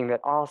a teaching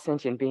that all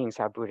sentient beings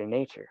have Buddha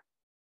nature,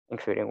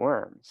 including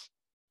worms.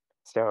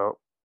 So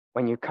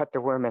when you cut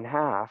the worm in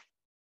half,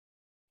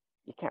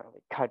 you can't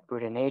really cut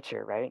Buddha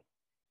nature, right?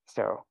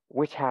 So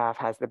which half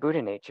has the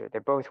Buddha nature?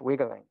 They're both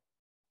wiggling.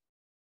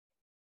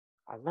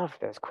 I love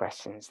those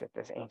questions that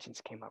those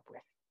ancients came up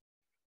with.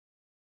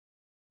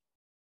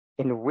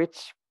 In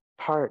which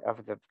part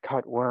of the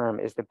cut worm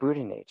is the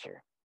Buddha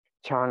nature?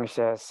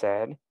 Changsha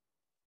said,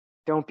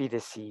 don't be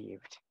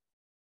deceived.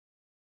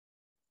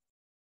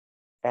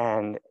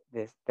 And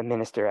the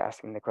minister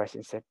asking the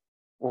question said,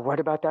 well, what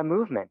about that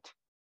movement?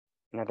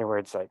 In other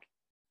words, like,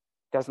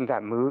 isn't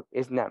that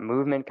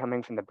movement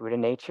coming from the Buddha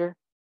nature?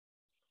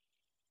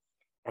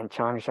 And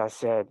Changsha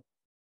said,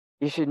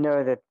 you should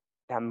know that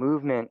that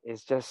movement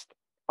is just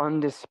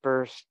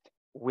undispersed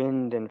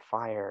wind and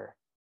fire,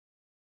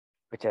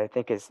 which I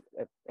think is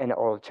an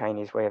old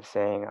Chinese way of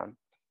saying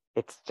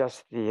it's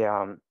just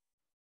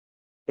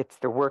it's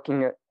the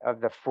working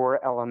of the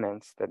four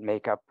elements that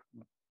make up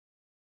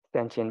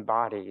sentient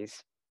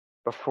bodies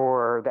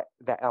before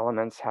the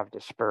elements have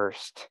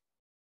dispersed.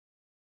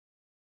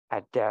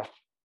 At death,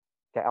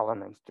 the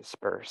elements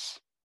disperse,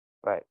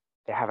 but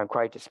they haven't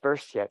quite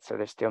dispersed yet, so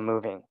they're still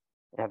moving.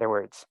 In other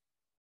words,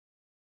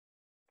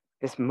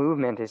 this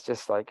movement is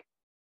just like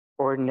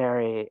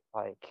ordinary,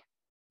 like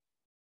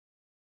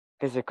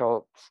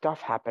physical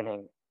stuff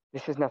happening.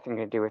 This has nothing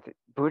to do with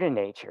Buddha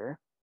nature.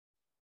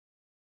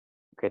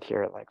 You could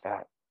hear it like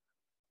that.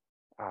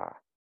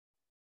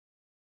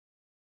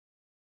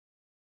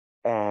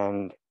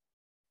 And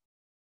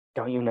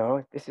don't you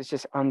know, this is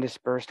just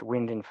undispersed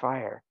wind and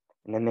fire.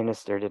 And the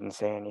minister didn't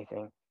say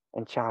anything.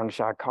 And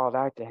Changsha called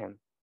out to him,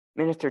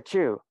 Minister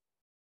Chu.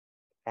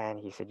 And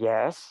he said,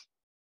 yes.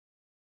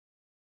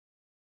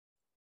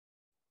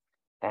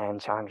 And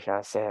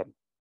Changsha said,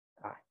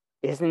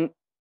 isn't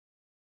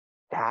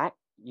that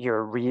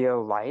your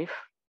real life?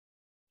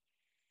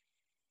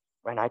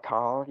 When I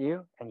call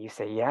you and you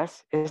say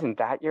yes, isn't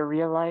that your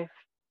real life?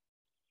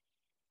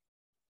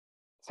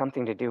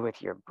 Something to do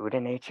with your Buddha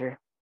nature?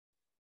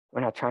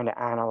 We're not trying to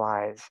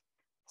analyze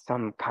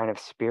some kind of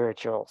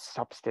spiritual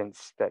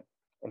substance that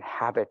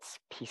inhabits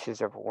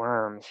pieces of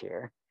worms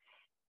here.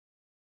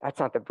 That's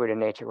not the Buddha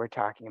nature we're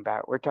talking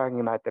about. We're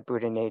talking about the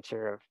Buddha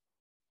nature of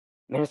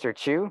Minister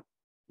Chu.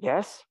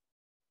 Yes?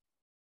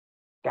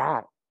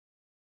 That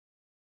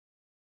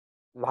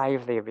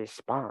lively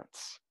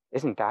response.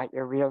 Isn't that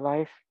your real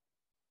life?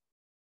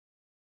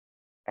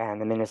 And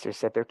the minister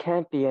said, there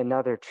can't be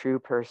another true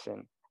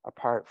person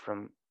apart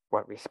from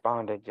what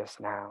responded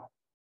just now.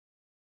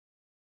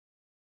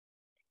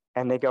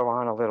 And they go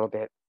on a little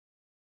bit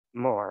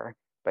more,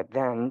 but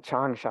then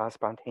Changsha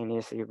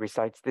spontaneously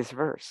recites this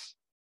verse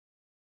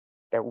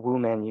that Wu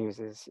Men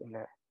uses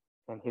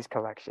in his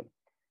collection.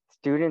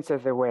 Students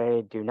of the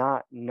way do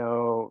not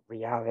know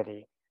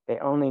reality. They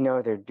only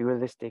know their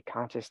dualistic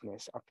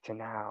consciousness up to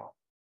now.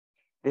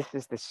 This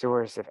is the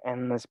source of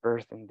endless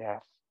birth and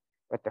death,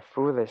 but the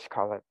foolish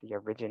call it the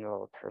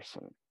original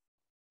person.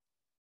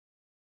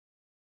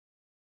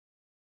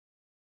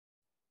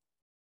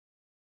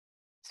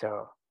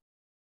 So,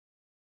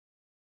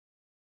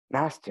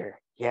 Master,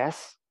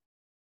 yes?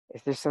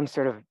 Is there some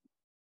sort of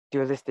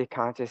dualistic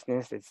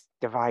consciousness that's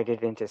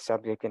divided into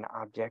subject and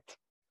object?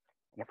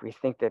 And if we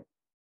think that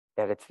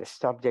it's the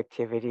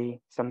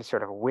subjectivity, some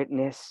sort of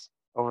witness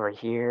over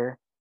here,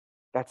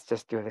 that's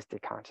just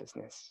dualistic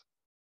consciousness,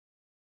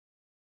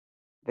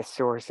 the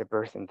source of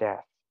birth and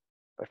death.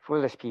 But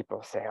foolish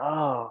people say,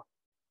 oh,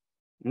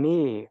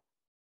 me,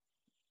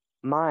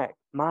 my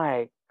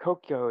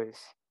Kokyo is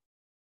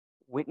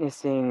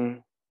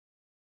witnessing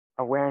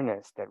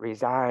awareness that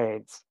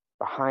resides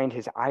behind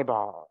his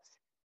eyeballs.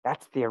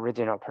 That's the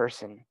original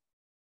person.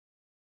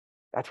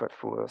 That's what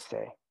fools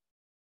say.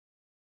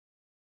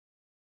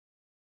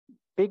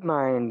 Big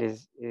mind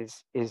is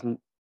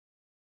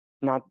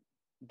not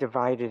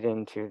divided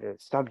into the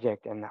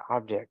subject and the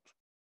object.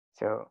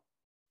 So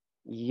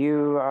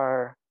you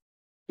are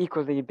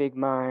equally big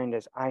mind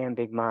as I am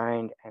big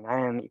mind, and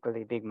I am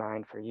equally big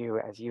mind for you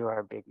as you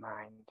are big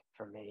mind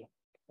for me,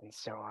 and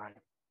so on.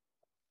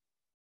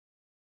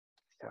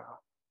 So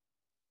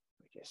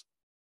we just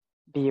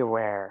be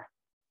aware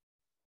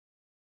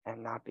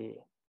and not be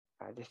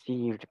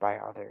deceived by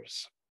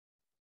others.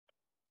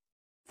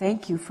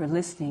 Thank you for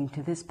listening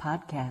to this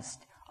podcast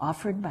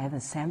offered by the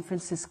San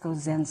Francisco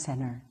Zen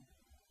Center.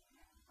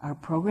 Our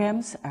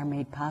programs are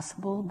made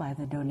possible by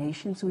the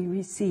donations we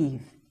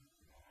receive.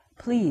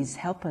 Please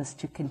help us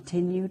to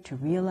continue to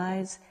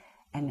realize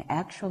and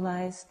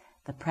actualize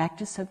the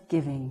practice of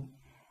giving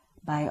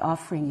by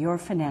offering your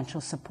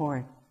financial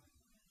support.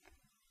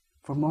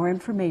 For more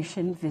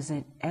information,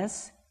 visit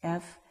sfzc.org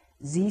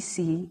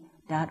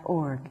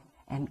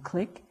and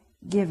click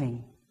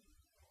Giving.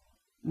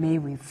 May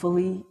we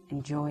fully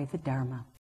enjoy the Dharma.